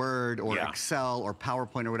Microsoft Word or Excel or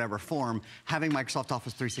PowerPoint or whatever form. Having Microsoft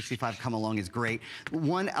Office 365 come along is great.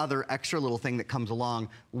 One other extra little thing that comes along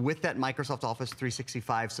with that Microsoft Office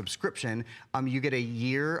 365 subscription, you get a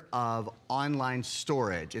year of online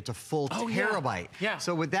storage. It's a full terabyte. Yeah.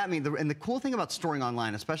 So what that means, and the cool thing about storing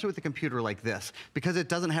online, especially with a computer like this, because it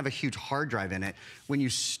doesn't have a huge hard drive in it, when you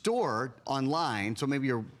store online, so maybe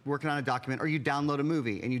you're working on a document or you download a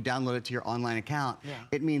movie and you download it to your online account,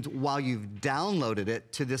 it means while you've downloaded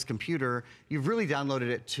it to this computer, you've really downloaded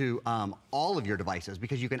it to all of your devices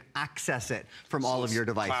because you can access it from all of your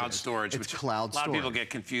devices. Cloud storage. It's cloud storage. A lot of people get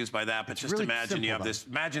confused by that, but just really imagine you have simple, this,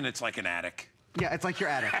 imagine it's like an attic. Yeah, it's like your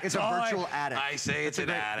attic. It's a virtual attic. I say it's an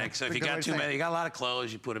attic. So if you got too many, you got a lot of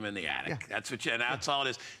clothes, you put them in the attic. Yeah. That's all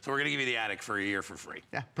it is. So we're gonna give you the attic for a year for free.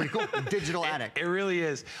 Yeah, pretty cool. Digital attic. It really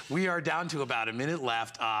is. We are down to about a minute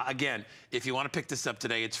left. Again, if you want to pick this up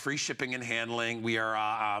today, it's free shipping and handling. We are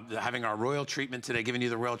having our royal treatment today, giving you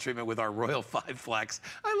the royal treatment with our Royal 5 Flex.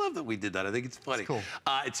 I love that we did that. I think it's funny. It's cool.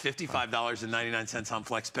 It's $55.99 on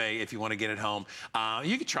FlexPay if you want to get it home.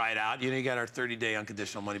 You can try it out. You got our 30-day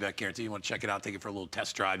unconditional money-back guarantee. You want to check it out, take it for a little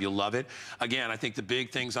test drive. You'll love it. Again, I think the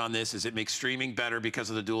big things on this is it makes streaming better because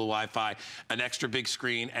of the dual Wi-Fi, an extra big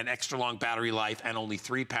screen, an extra long battery life, and only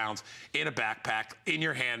 3 pounds in a backpack, in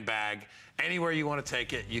your handbag. Anywhere you want to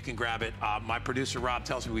take it, you can grab it. My producer, Rob,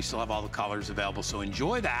 tells me we still have all the colors available, so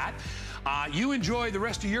enjoy that. You enjoy the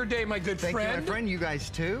rest of your day, my good friend. Thank you, my friend. You guys,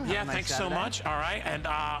 too. Yeah, thanks so much. All right, and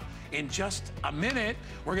in just a minute,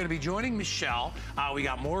 we're going to be joining Michelle. We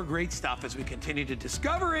got more great stuff as we continue to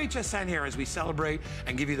discover HSN here as we celebrate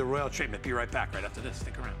and give you the royal treatment. Be right back right after this.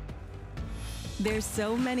 Stick around. There's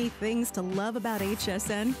so many things to love about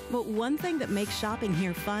HSN, but one thing that makes shopping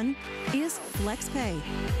here fun is FlexPay.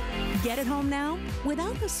 Get it home now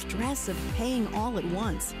without the stress of paying all at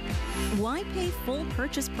once. Why pay full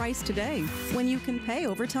purchase price today when you can pay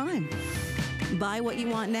over time? Buy what you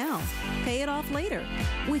want now, pay it off later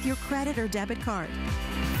with your credit or debit card.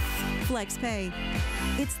 FlexPay.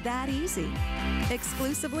 It's that easy.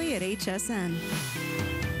 Exclusively at HSN.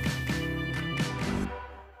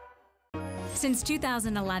 Since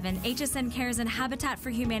 2011, HSN Cares and Habitat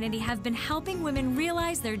for Humanity have been helping women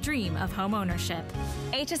realize their dream of home ownership.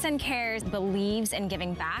 HSN Cares believes in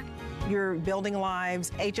giving back. You're building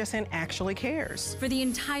lives. HSN actually cares. For the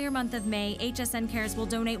entire month of May, HSN Cares will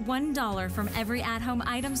donate $1 from every at-home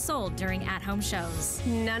item sold during at-home shows.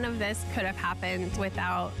 None of this could have happened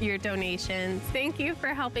without your donations. Thank you for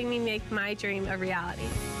helping me make my dream a reality.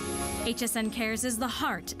 HSN Cares is the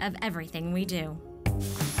heart of everything we do.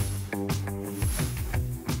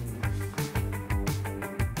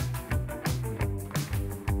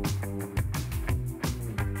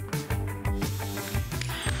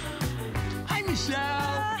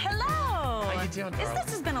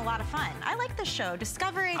 This has been a lot of fun. I like the show.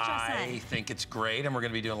 Discover HSN. I think it's great, and we're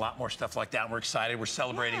going to be doing a lot more stuff like that. And we're excited. We're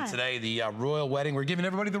celebrating today the royal wedding. We're giving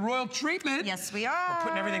everybody the royal treatment. Yes, we are. We're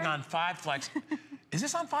putting everything on 5 Flex. Is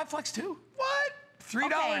this on 5 Flex too? What?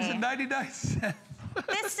 $3.99.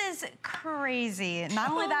 This is crazy.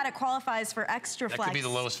 Not only that, it qualifies for extra flex. That could be the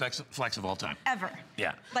lowest flex of all time. Ever.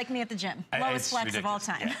 Yeah. Like me at the gym. Lowest flex of all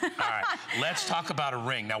time. Yeah. All right. Let's talk about a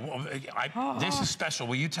ring. Now, this is special.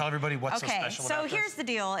 Will you tell everybody what's so special about this? So here's the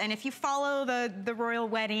deal. And if you follow the royal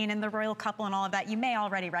wedding and the royal couple and all of that, you may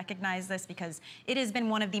already recognize this because it has been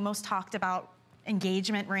one of the most talked about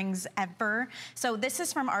engagement rings ever. So this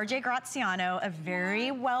is from RJ Graziano, a very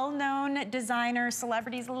well-known designer.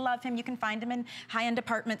 Celebrities love him. You can find him in high-end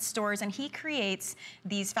department stores, and he creates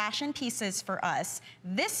these fashion pieces for us.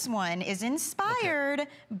 This one is inspired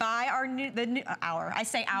by I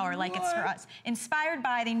say our like it's for us, inspired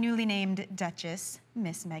by the newly named Duchess,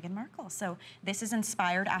 Miss Meghan Markle. So this is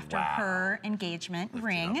inspired after her engagement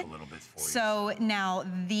ring. It up a little bit for you. So now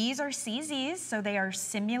these are CZs, so they are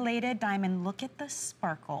simulated diamond. Look at the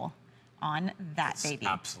sparkle on that baby.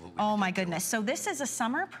 Absolutely. Oh my goodness. So this is a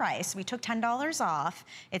summer price. We took $10 off.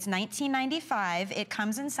 It's $19.95. It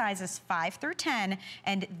comes in sizes 5 through 10.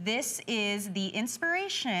 And this is the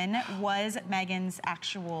inspiration was Megan's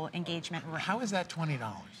actual engagement ring. How is that $20?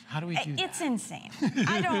 How do we do that? It's insane.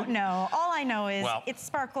 I don't know. All I know is it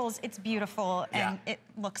sparkles, it's beautiful, and it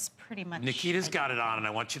looks pretty much. Nikita's got it on, and I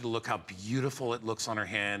want you to look how beautiful it looks on her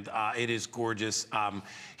hand. It is gorgeous.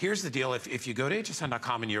 Here's the deal. If you go to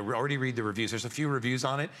hsn.com and you already read the reviews, there's a few reviews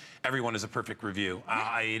on it. Everyone is a perfect review.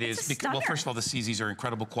 It is because, well, first of all, the CZs are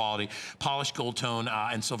incredible quality. Polished gold tone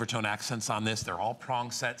and silver tone accents on this. They're all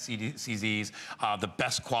prong set CZs, the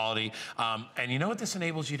best quality. And you know what this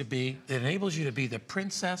enables you to be? It enables you to be the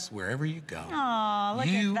princess wherever you go. Oh, look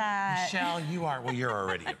at that. Michelle, you are, well, you're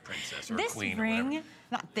already a princess or a queen or whatever.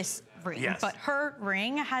 Not this ring, but her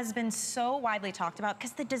ring has been so widely talked about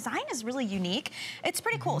because the design is really unique. It's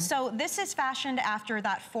pretty cool. So this is fashioned after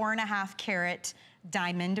that 4.5 carat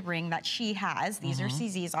diamond ring that she has. These are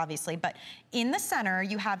CZs, obviously, but in the center,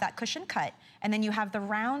 you have that cushion cut, and then you have the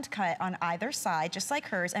round cut on either side, just like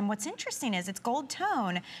hers. And what's interesting is it's gold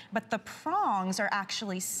tone, but the prongs are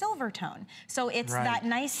actually silver tone. So it's that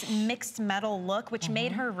nice mixed metal look, which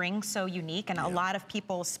made her ring so unique. And a lot of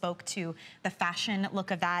people spoke to the fashion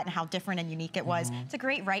look of that and how different and unique it was. It's a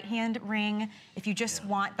great right-hand ring. If you just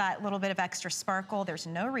want that little bit of extra sparkle, there's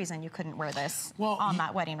no reason you couldn't wear this on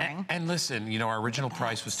that wedding ring. And listen, you know, our original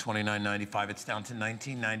price was $29.95. It's down to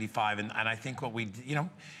 $19.95. And I think what we, you know,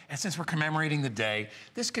 and since we're commemorating the day,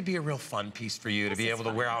 this could be a real fun piece for you to be able to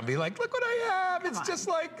wear out and be like, look what I have. It's just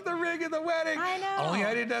like the ring of the wedding. I know. Only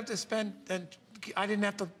I didn't have to spend, I didn't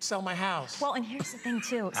have to sell my house. Well, and here's the thing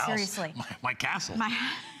too, seriously. My castle.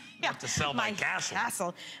 I have to sell my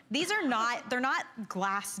castle. These are not, they're not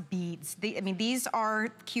glass beads. I mean, these are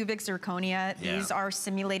cubic zirconia. These are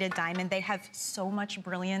simulated diamond. They have so much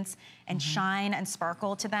brilliance and shine and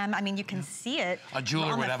sparkle to them. I mean, you can see it. A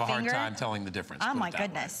jeweler would have a hard time telling the difference. Oh my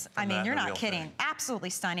goodness. I mean, you're not kidding.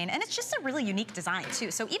 Absolutely stunning. And it's just a really unique design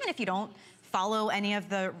too. So even if you don't follow any of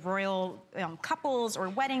the royal couples or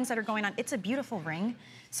weddings that are going on, it's a beautiful ring.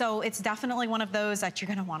 So it's definitely one of those that you're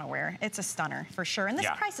gonna wanna wear. It's a stunner for sure. And this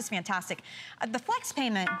price is fantastic. The flex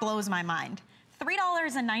payment blows my mind.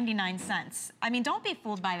 $3.99. I mean, don't be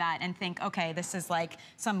fooled by that and think, okay, this is like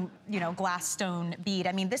some, you know, glass stone bead.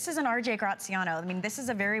 I mean, this is an RJ Graziano. I mean, this is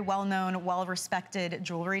a very well-known, well-respected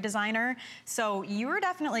jewelry designer. So you're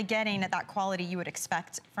definitely getting that quality you would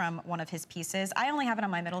expect from one of his pieces. I only have it on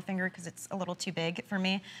my middle finger because it's a little too big for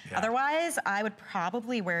me. Otherwise, I would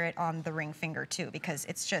probably wear it on the ring finger too, because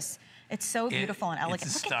it's just, it's so beautiful and elegant.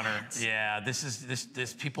 It's a stunner. Yeah,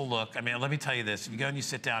 this people look. I mean, let me tell you this. If you go and you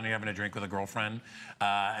sit down and you're having a drink with a girlfriend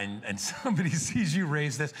and somebody sees you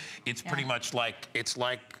raise this, it's pretty much like, it's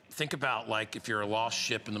like, think about like if you're a lost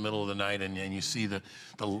ship in the middle of the night and you see the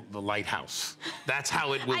lighthouse. That's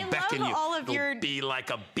how it will beckon you. It'll be like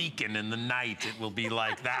a beacon in the night. It will be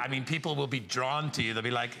like that. I mean, people will be drawn to you. They'll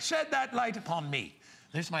be like, shed that light upon me.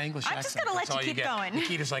 There's my English accent. I'm just gonna let you keep going.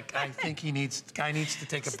 Nikita's like, I think guy needs to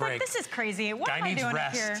take a break. Like, this is crazy. What am I doing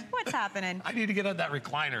up here? What's happening? I need to get on that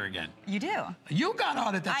recliner again. You do. You got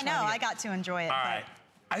on it. I know. I got to enjoy it. All right.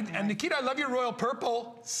 And Nikita, I love your royal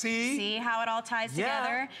purple. See how it all ties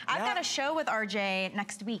together? I've got a show with RJ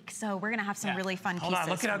next week, so we're gonna have some really fun pieces. Hold on,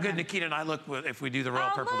 look at how good Nikita and I look if we do the royal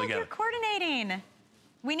purple together. You're coordinating.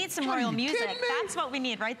 We need some royal music. That's what we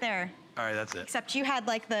need right there. All right, that's it. Except you had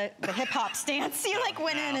like the hip hop stance. You like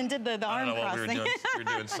went in and did the arm crossing. We were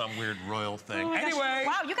doing some weird royal thing. Anyway.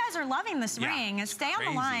 Wow, you guys are loving this ring. Stay on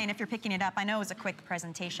the line if you're picking it up. I know it was a quick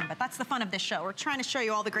presentation, but that's the fun of this show. We're trying to show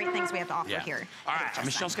you all the great things we have to offer here. All right,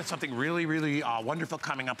 Michelle's got something really, really wonderful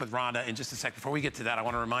coming up with Rhonda in just a sec. Before we get to that, I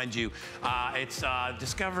want to remind you, it's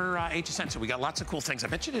Discover HSN. So we got lots of cool things. I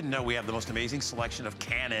bet you didn't know we have the most amazing selection of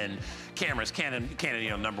Canon cameras. Canon, you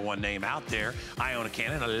know, #1 name out there. I own a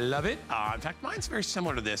Canon. I love it. In fact, mine's very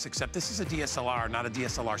similar to this, except this is a DSLR, not a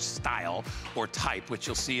DSLR style or type, which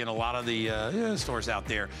you'll see in a lot of the stores out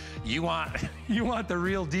there. You want the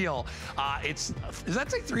real deal. Is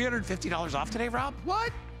that like $350 off today, Rob?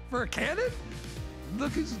 What? For a Canon?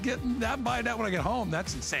 Look who's getting that. I'm buying that when I get home.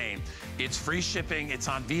 That's insane. It's free shipping. It's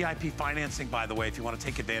on VIP financing, by the way, if you want to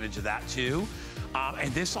take advantage of that too.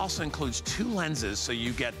 And this also includes 2 lenses, so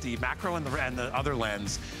you get the macro and the other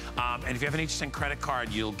lens. And if you have an HSN credit card,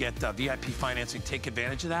 you'll get VIP financing. Take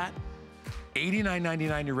advantage of that.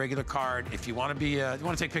 $89.99 your regular card. If you want to be, you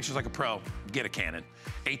want to take pictures like a pro, get a Canon.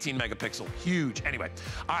 18 megapixel, huge. Anyway,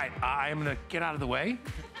 all right, I am going to get out of the way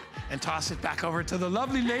and toss it back over to the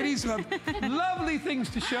lovely ladies who have lovely things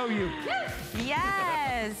to show you.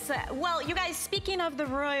 Yes. Well, you guys, speaking of the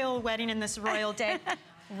royal wedding and this royal day,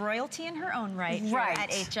 royalty in her own right here Right. at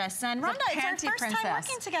HSN. Rhonda, it's our first time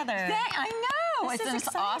working together. I know. This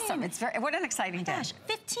is awesome. It's what an exciting day. Gosh,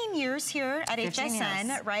 15 years here at HSN,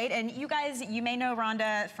 years. right? And you guys, you may know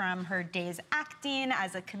Rhonda from her days acting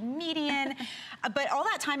as a comedian, but all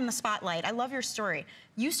that time in the spotlight, I love your story.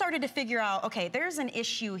 You started to figure out, okay, there's an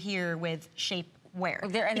issue here with shapewear.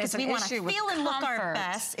 Because we want to feel and look our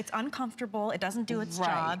best. It's uncomfortable. It doesn't do its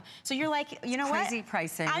job. So you're like, you know what? Crazy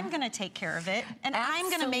pricing. I'm going to take care of it, and I'm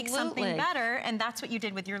going to make something better, and that's what you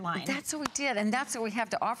did with your line. That's what we did, and that's what we have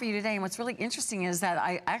to offer you today. And what's really interesting is that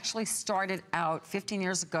I actually started out 15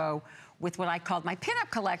 years ago with what I called my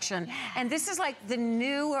pinup collection. Yes. And this is like the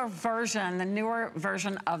newer version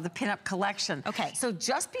of the pinup collection. Okay. So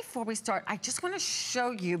just before we start, I just want to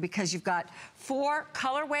show you, because you've got 4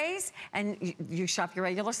 colorways, and you shop your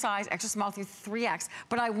regular size, extra small through 3X.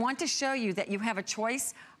 But I want to show you that you have a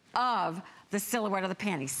choice of the silhouette of the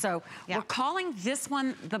panties. So we're calling this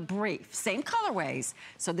one the brief. Same colorways.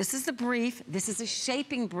 So this is the brief. This is a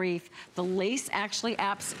shaping brief. The lace actually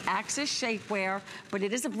acts as shapewear, but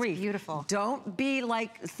it is a brief. Beautiful. Don't be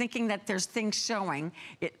like thinking that there's things showing.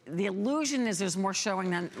 The illusion is there's more showing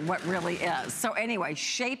than what really is. So anyway,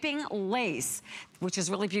 shaping lace, which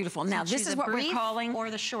is really beautiful. Now this is what we're calling,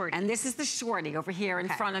 or the shorty. And this is the shorty over here in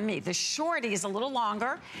front of me. The shorty is a little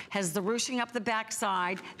longer, has the ruching up the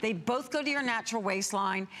backside. They both go to your natural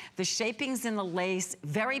waistline. The shaping's in the lace,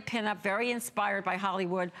 very pin-up, very inspired by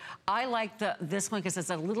Hollywood. I like this one because it's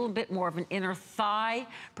a little bit more of an inner thigh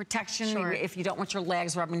protection if you don't want your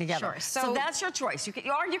legs rubbing together. So that's your choice. You can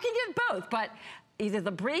get both, but either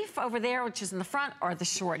the brief over there, which is in the front, or the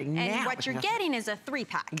shorty. And what you're getting is a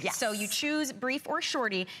 3-pack. Yes. So you choose brief or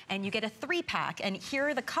shorty, and you get a 3-pack. And here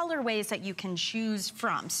are the colorways that you can choose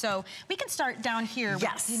from. So we can start down here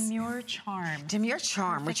with Demure Charm. Demure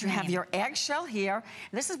Charm, which you have your eggshell here.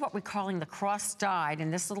 This is what we're calling the cross-dyed,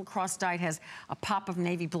 and this little cross-dyed has a pop of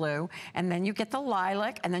navy blue, and then you get the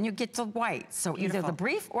lilac, and then you get the white. So either the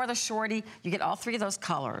brief or the shorty, you get all 3 of those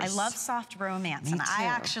colors. I love soft romance, Me and too. I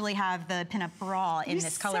actually have the pinup bra in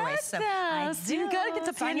this colorway. So I do. You gotta get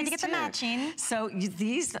the so I need to get the matching. So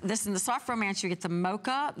this in the soft romance, you get the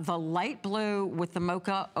mocha, the light blue with the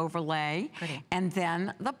mocha overlay, and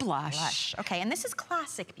then the blush. Okay, and this is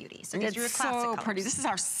classic beauty. So it's these are your classic so colors. pretty. This is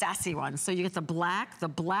our sassy one. So you get the black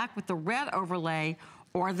with the red overlay,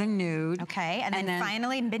 or the nude. Okay, and then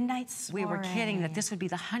finally, Midnight Soiree. We were kidding that this would be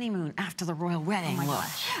the honeymoon after the royal wedding. Oh my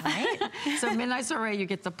gosh, right? So Midnight Soiree, you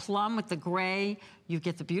get the plum with the gray, you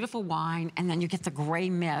get the beautiful wine, and then you get the gray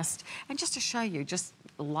mist. And just to show you, just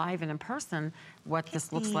live and in person, what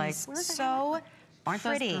this looks like. So Aren't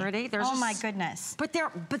pretty. those pretty? Oh my goodness. But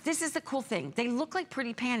this is the cool thing. They look like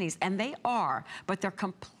pretty panties, and they are, but they're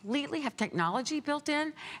completely have technology built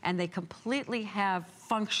in, and they completely have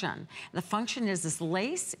function. The function is this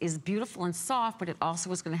lace is beautiful and soft, but it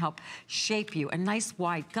also is going to help shape you. A nice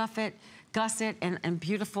wide gusset and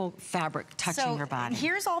beautiful fabric touching your body.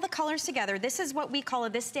 Here's all the colors together. This is what we call a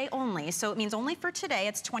this day only. So it means only for today.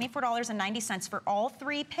 It's $24.90 for all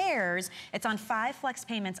 3 pairs. It's on 5 flex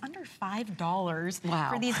payments under $5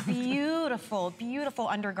 for these beautiful, beautiful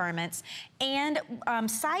undergarments. And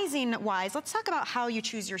sizing-wise, let's talk about how you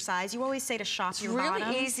choose your size. You always say to shop your bottom. It's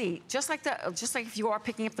really easy. Just like if you are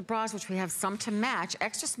picking up the bras, which we have some to match,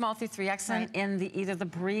 extra small through 3X in either the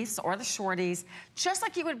briefs or the shorties, just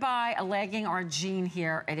like you would buy a legging or a jean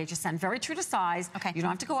here at HSN. Very true to size. Okay. You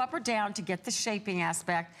don't have to go up or down to get the shaping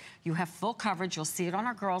aspect. You have full coverage. You'll see it on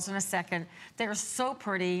our girls in a second. They're so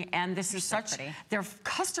pretty, and this is such, they're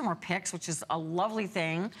customer picks, which is a lovely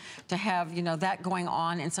thing to have, you know, that going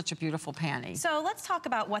on in such a beautiful panty. So let's talk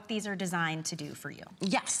about what these are designed to do for you.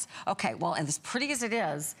 Yes. Okay, well, and as pretty as it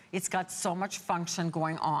is, it's got so much function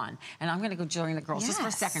going on. And I'm going to go join the girls just for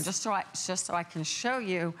a second, just so I can show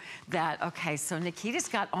you that, okay, so Nikita's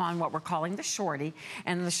got on what we're calling the shorty,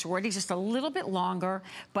 and the shorty's just a little bit longer,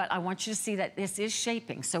 but I want you to see that this is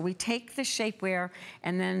shaping. So we take the shapewear,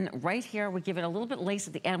 and then right here, we give it a little bit lace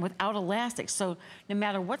at the end without elastic. So no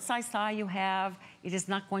matter what size thigh you have, it is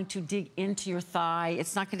not going to dig into your thigh.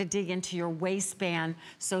 It's not going to dig into your waistband,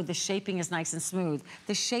 so the shaping is nice and smooth.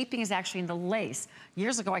 The shaping is actually in the lace.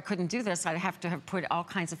 Years ago, I couldn't do this. I'd have to have put all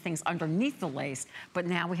kinds of things underneath the lace, but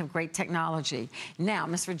now we have great technology. Now,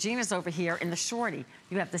 Miss Regina's over here in the shorty.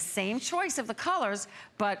 You have the same choice of the colors,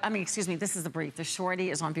 but, I mean, excuse me, this is the brief. The shorty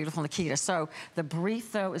is on beautiful Nikita. So the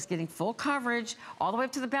brief, though, is getting full coverage all the way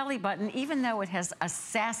up to the belly button. Even though it has a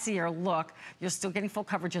sassier look, you're still getting full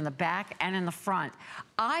coverage in the back and in the front.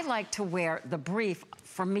 I like to wear the brief,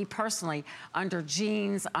 for me personally, under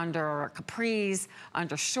jeans, under capris,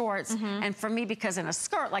 under shorts. And for me, because in a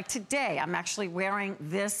skirt, like today, I'm actually wearing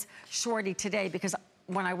this shorty today because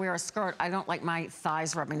when I wear a skirt, I don't like my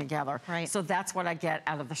thighs rubbing together. Right. So that's what I get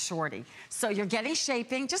out of the shorty. So you're getting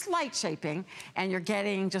shaping, just light shaping, and you're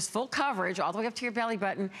getting just full coverage all the way up to your belly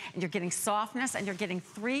button, and you're getting softness, and you're getting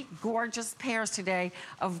 3 gorgeous pairs today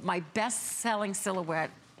of my best-selling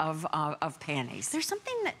silhouette of panties. There's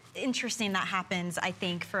something interesting that happens, I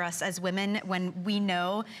think, for us as women when we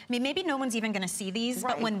know, I mean, maybe no one's even gonna see these,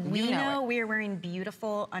 right. but when we know we are wearing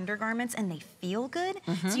beautiful undergarments and they feel good,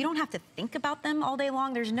 so you don't have to think about them all day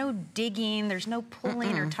long. There's no digging, there's no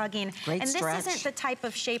pulling or tugging. Great and stretch. This isn't the type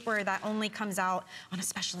of shapewear that only comes out on a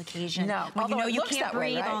special occasion. No, when you know you can't that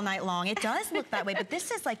way, breathe right? all night long. It does look that way, but this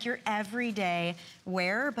is like your everyday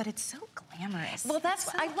wear, but it's so glamorous. Well,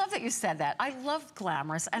 I love that you said that. I love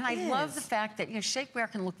glamorous, and I love the fact that, you know,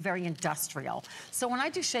 shapewear can look very industrial. So when I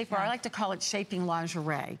do shapewear, I like to call it shaping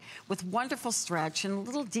lingerie, with wonderful stretch and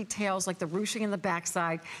little details like the ruching in the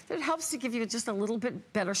backside that helps to give you just a little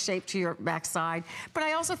bit better shape to your backside. But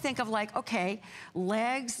I also think of like, okay,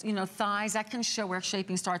 legs, you know, thighs, that can show where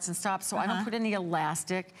shaping starts and stops, so I don't put any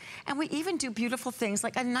elastic. And we even do beautiful things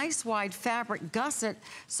like a nice wide fabric gusset,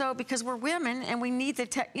 so because we're women and we need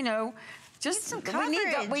the, you know, just some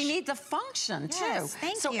we need the function too.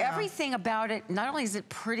 Thank so you. Everything about it, not only is it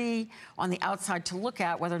pretty on the outside to look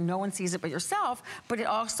at, whether no one sees it but yourself, but it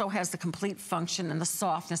also has the complete function and the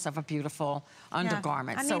softness of a beautiful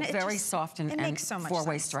undergarment. I mean, so very soft and makes so much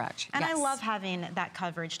four-way sense. stretch. And I love having that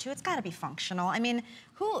coverage too. It's got to be functional. I mean,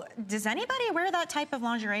 does anybody wear that type of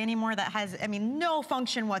lingerie anymore that has, I mean, no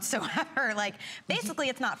function whatsoever? Like, basically,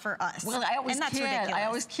 it's not for us. Well, I always and that's kid. ridiculous. I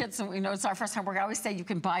always kid. So, you know, it's our first time working. I always say you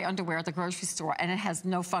can buy underwear at the grocery store, and it has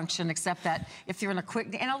no function except that if you're in a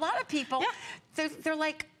quick. And a lot of people, they're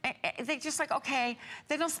like, they just like, okay,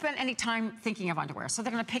 they don't spend any time thinking of underwear, so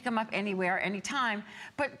they're going to pick them up anywhere, anytime.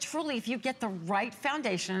 But truly, if you get the right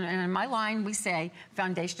foundation, and in my line we say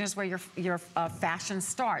foundation is where your fashion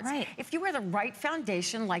starts. Right. If you wear the right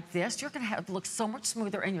foundation like this, you're going to look so much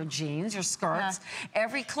smoother in your jeans, your skirts,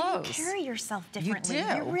 every clothes. You carry yourself differently. You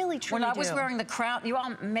do. You really, truly When I was wearing the crown, you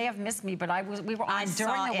all may have missed me, but we were on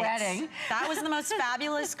during the wedding. That was the most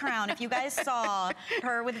fabulous crown. If you guys saw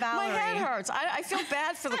her with Valerie. My head hurts. I feel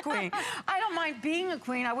bad for the queen. I don't mind being a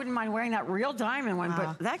queen. I wouldn't mind wearing that real diamond one,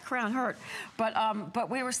 but that crown hurt. But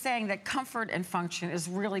we were saying that comfort and function is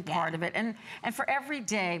really part of it. And for every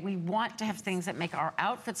day, we want to have things that make our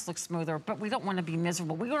outfits look smoother, but we don't want to be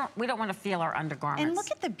miserable. We don't want to feel our undergarments. And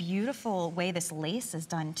look at the beautiful way this lace is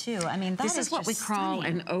done too. I mean, this is what we call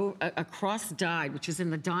a cross-dyed, which is in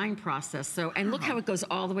the dyeing process. So, and look how it goes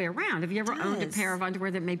all the way around. Have you ever owned a pair of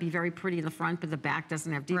underwear that may be very pretty in the front, but the back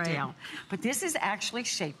doesn't have detail? Right. But this is actually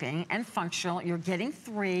shaping and functional. You're getting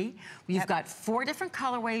 3. You've got 4 different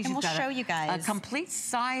colorways. And we'll show you guys a complete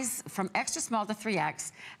size from extra small to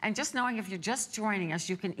 3X. And just knowing if you're just joining us,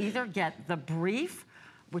 you can either get the brief,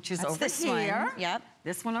 which is over here. Yep.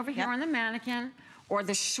 This one over here on the mannequin, or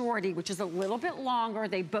the shorty, which is a little bit longer.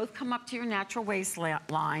 They both come up to your natural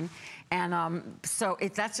waistline. And so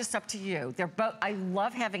that's just up to you. They're both. I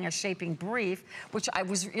love having a shaping brief, which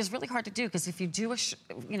is really hard to do because if you do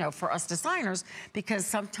for us designers, because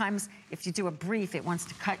sometimes if you do a brief, it wants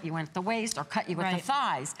to cut you at the waist or cut you at the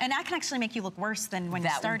thighs. And that can actually make you look worse than when you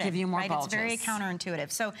started. That will give you more bulges. It's very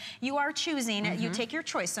counterintuitive. So you are choosing, you take your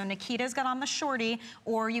choice. So Nikita's got on the shorty,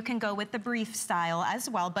 or you can go with the brief style as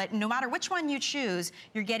well. But no matter which one you choose,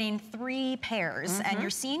 you're getting 3 pairs, and you're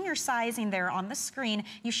seeing your sizing there on the screen.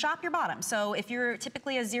 You shop your bottom. So if you're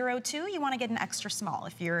typically a 0-2, you want to get an extra small.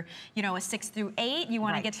 If you're, a 6-8, you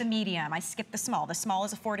want to get the medium. I skipped the small. The small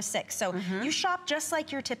is a 4-6. So you shop just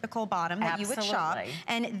like your typical bottom that you would shop.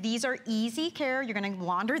 And these are easy care. You're going to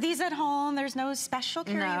launder these at home. There's no special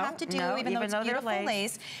care you have to do, even though it's beautiful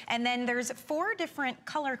lace. And then there's 4 different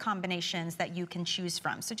color combinations that you can choose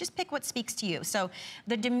from. So just pick what speaks to you. So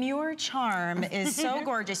the Demure Charm is so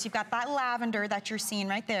gorgeous. You've got that lavender that you're seeing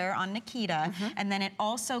right there on Nikita. And then it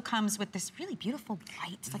also comes with this really beautiful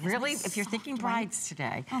white. Like really, if you're thinking brides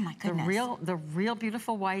today, oh my goodness, the real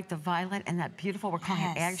beautiful white, the violet, and that beautiful, we're calling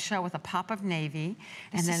it eggshell with a pop of navy.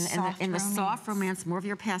 And then in the soft romance, more of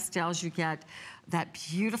your pastels, you get that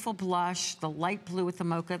beautiful blush, the light blue with the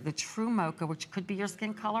mocha, the true mocha, which could be your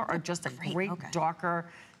skin color, or just a great darker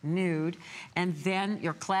nude. And then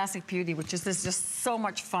your classic beauty, which is just so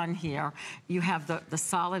much fun here. You have the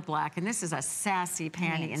solid black, and this is a sassy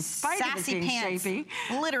panty in spite of it being shapy.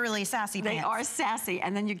 Literally sassy pants. They are sassy.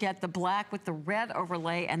 And then you get the black with the red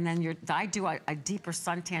overlay, and then I do a deeper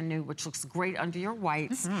suntan nude, which looks great under your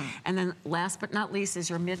whites. And then last but not least is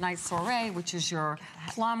your Midnight Soiree, which is your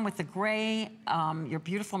plum with the gray, your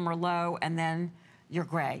beautiful Merlot, and then your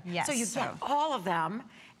gray. Yes. So you get all of them.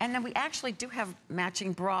 And then we actually do have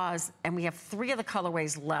matching bras, and we have 3 of the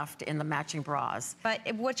colorways left in the matching bras. But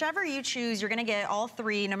whichever you choose, you're gonna get all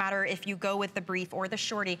 3, no matter if you go with the brief or the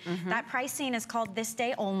shorty. That pricing is called this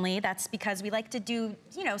day only. That's because we like to do,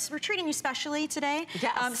 you know, so we're treating you specially today.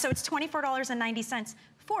 Yes. So it's $24.90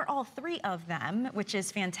 for all 3 of them, which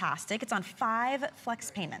is fantastic. It's on 5 flex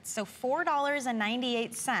payments. So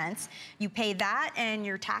 $4.98. You pay that and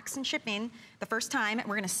your tax and shipping the first time.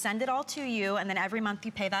 We're gonna send it all to you, and then every month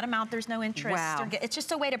you pay that amount. There's no interest. Wow. It's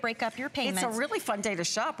just a way to break up your payments. It's a really fun day to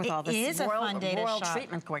shop with all this royal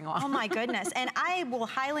treatment going on. Oh my goodness. And I will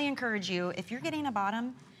highly encourage you, if you're getting a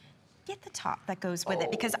bottom, get the top that goes with it,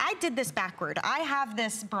 because I did this backward. I have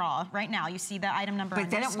this bra right now. You see the item number on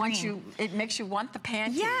the screen. It makes you want the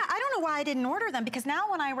panty. Yeah, I don't know why I didn't order them, because now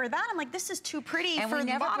when I wear that, I'm like, this is too pretty for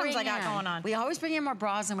the bottoms I got going on. We always bring in more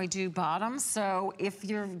bras than we do bottoms, so if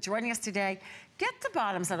you're joining us today, get the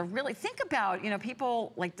bottoms that are really, think about, you know,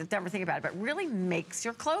 people like to never think about it, but really makes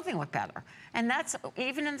your clothing look better. And that's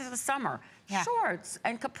even into the summer. Shorts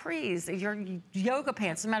and capris, your yoga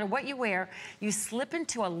pants, no matter what you wear, you slip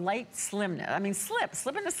into a light slimness. I mean,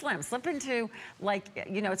 slip into slim, slip into, like,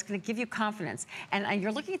 you know, it's gonna give you confidence. And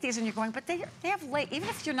you're looking at these and you're going, but they have lace. Even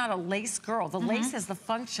if you're not a lace girl, the lace has the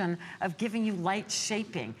function of giving you light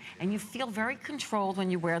shaping. And you feel very controlled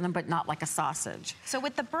when you wear them, but not like a sausage. So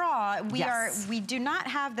with the bra, we do not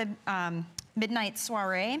have the midnight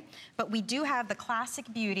soiree, but we do have the classic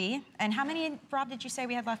beauty. And how many, Rob, did you say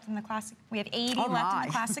we have left in the classic? We have 80 left in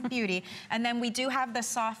the classic beauty. And then we do have the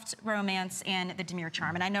soft romance and the demure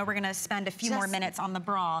charm. And I know we're gonna spend a few more minutes on the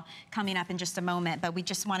bra coming up in just a moment, but we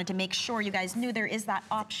just wanted to make sure you guys knew there is that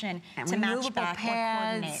option to match back or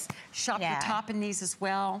coordinate. Shop your top in these as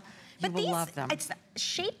well. But you will love them. It's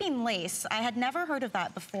shaping lace. I had never heard of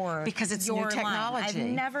that before. Because it's new technology. I've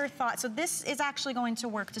never thought. So this is actually going to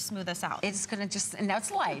work to smooth us out. It's going to just, and that's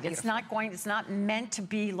light. It's not meant to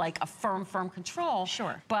be like a firm control.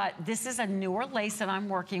 Sure. But this is a newer lace that I'm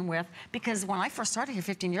working with, because when I first started here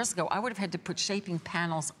 15 years ago, I would have had to put shaping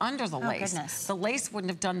panels under the lace. Goodness. The lace wouldn't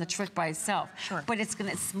have done the trick by itself. Sure. But it's going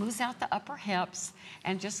to smooth out the upper hips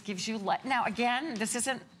and just gives you light. Now, again, this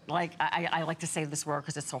isn't like, I like to say this word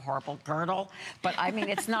because it's so horrible, girdle, but I mean,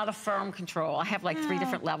 it's not a firm control. I have like 3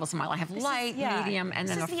 different levels in my life. I have light, medium, and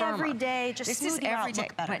then a firmer. This is the everyday, just smooth you out,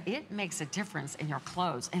 look better. But it makes a difference in your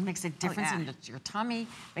clothes. It makes a difference in your tummy,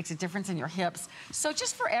 makes a difference in your hips. So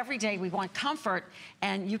just for every day, we want comfort,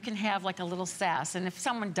 and you can have like a little sass. And if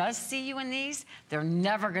someone does see you in these, they're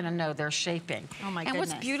never gonna know they're shaping. Oh my goodness. And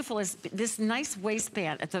what's beautiful is this nice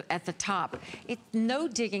waistband at the top. It's no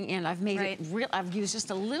digging in. I've made it real. I've used just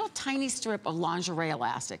a little tiny strip of lingerie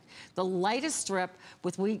elastic, the lightest strip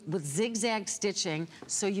with zigzag stitching,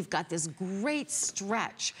 so you've got this great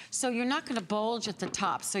stretch. So you're not going to bulge at the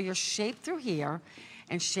top. So you're shaped through here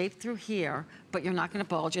and shaped through here, but you're not going to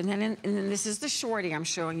bulge. And then this is the shorty I'm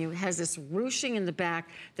showing you. It has this ruching in the back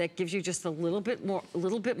that gives you just a little bit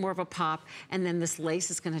more of a pop. And then this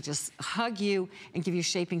lace is going to just hug you and give you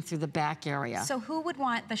shaping through the back area. So who would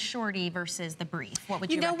want the shorty versus the brief? What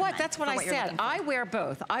would you know recommend? what? That's what I said. I wear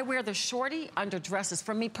both. I wear the shorty under dresses,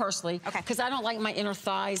 for me personally, because I don't like my inner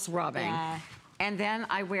thighs rubbing. Yeah. And then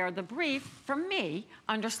I wear the brief, for me,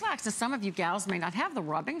 under slacks. And some of you gals may not have the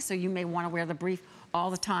rubbing, so you may want to wear the brief all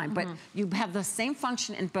the time. But you have the same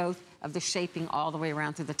function in both of the shaping all the way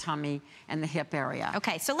around through the tummy and the hip area.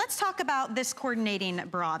 Okay, so let's talk about this coordinating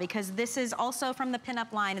bra, because this is also from the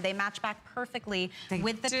pinup line. They match back perfectly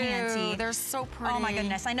with the panty. They're so pretty. Oh my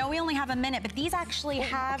goodness, I know we only have a minute, but these actually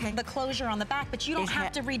have the closure on the back, but you don't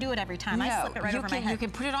have to redo it every time. No, I slip it right over my head. You can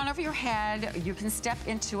put it on over your head, you can step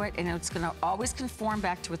into it, and it's gonna always conform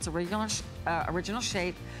back to its original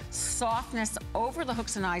shape. Softness over the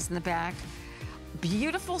hooks and eyes in the back.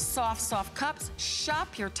 Beautiful, soft cups.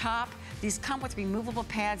 Shop your top. These come with removable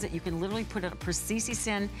pads that you can literally put a prosthesis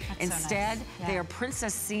in instead. So nice. They are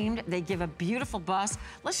princess seamed. They give a beautiful bust.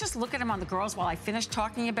 Let's just look at them on the girls while I finish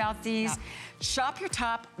talking about these. Shop your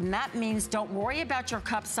top, and that means don't worry about your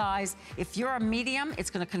cup size. If you're a medium,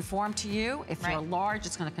 it's gonna conform to you. If you're a large,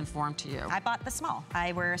 it's gonna conform to you. I bought the small.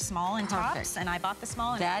 I wear a small in tops, and I bought the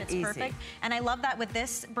small, and it's perfect. And I love that with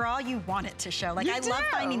this bra, you want it to show. Like, I love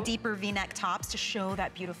finding deeper V-neck tops to show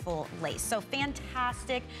that beautiful lace. So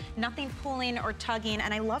fantastic, nothing pulling or tugging,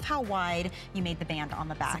 and I love how wide you made the band on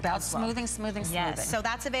the back. It's about smoothing. Yes, so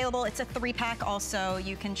that's available. It's a 3-pack also.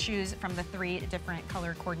 You can choose from the 3 different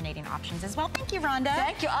color coordinating options as well. Thank you, Rhonda.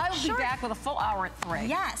 Thank you. I will be back with a full hour at 3.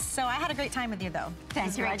 Yes, so I had a great time with you, though.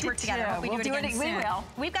 Thank you. Great to work together. Hope we we'll do it again soon. We will.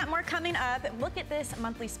 We've got more coming up. Look at this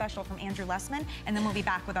monthly special from Andrew Lessman, and then we'll be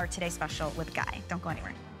back with our Today Special with Guy. Don't go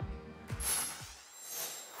anywhere.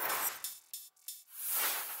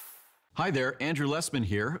 Hi there, Andrew Lessman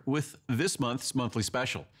here with this month's monthly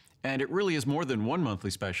special. And it really is more than one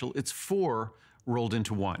monthly special, it's 4 rolled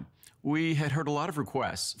into one. We had heard a lot of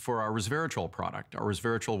requests for our resveratrol product, our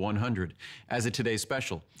resveratrol 100, as a today's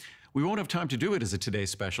special. We won't have time to do it as a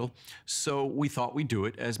today's special, so we thought we'd do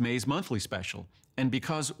it as May's monthly special. And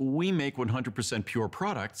because we make 100% pure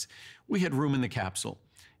products, we had room in the capsule.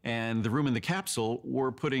 And the room in the capsule,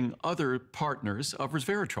 we're putting other partners of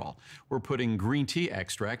resveratrol. We're putting green tea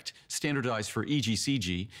extract, standardized for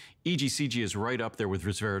EGCG. EGCG is right up there with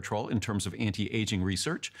resveratrol in terms of anti-aging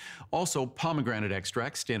research. Also, pomegranate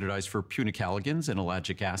extract, standardized for punicalagins and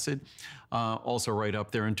ellagic acid. Also right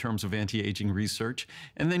up there in terms of anti-aging research.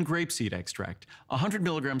 And then grapeseed extract, 100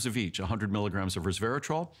 milligrams of each, 100 milligrams of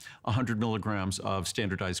resveratrol, 100 milligrams of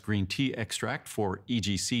standardized green tea extract for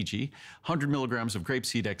EGCG, 100 milligrams of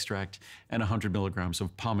grapeseed extract, and 100 milligrams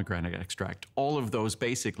of pomegranate extract. All of those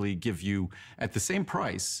basically give you, at the same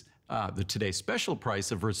price, the today's special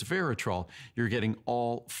price of resveratrol, you're getting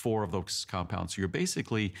all 4 of those compounds. So you're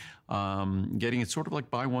basically getting it sort of like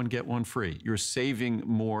buy one, get one free. You're saving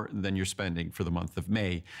more than you're spending for the month of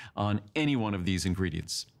May on any one of these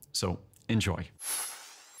ingredients. So enjoy.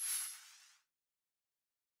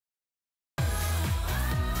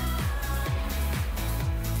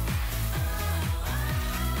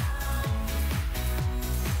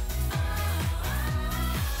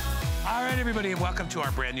 All right, everybody, and welcome to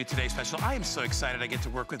our brand new Today Special. I am so excited I get to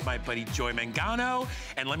work with my buddy Joy Mangano,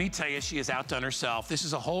 and let me tell you, she has outdone herself. This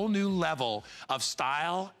is a whole new level of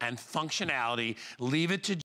style and functionality. Leave it to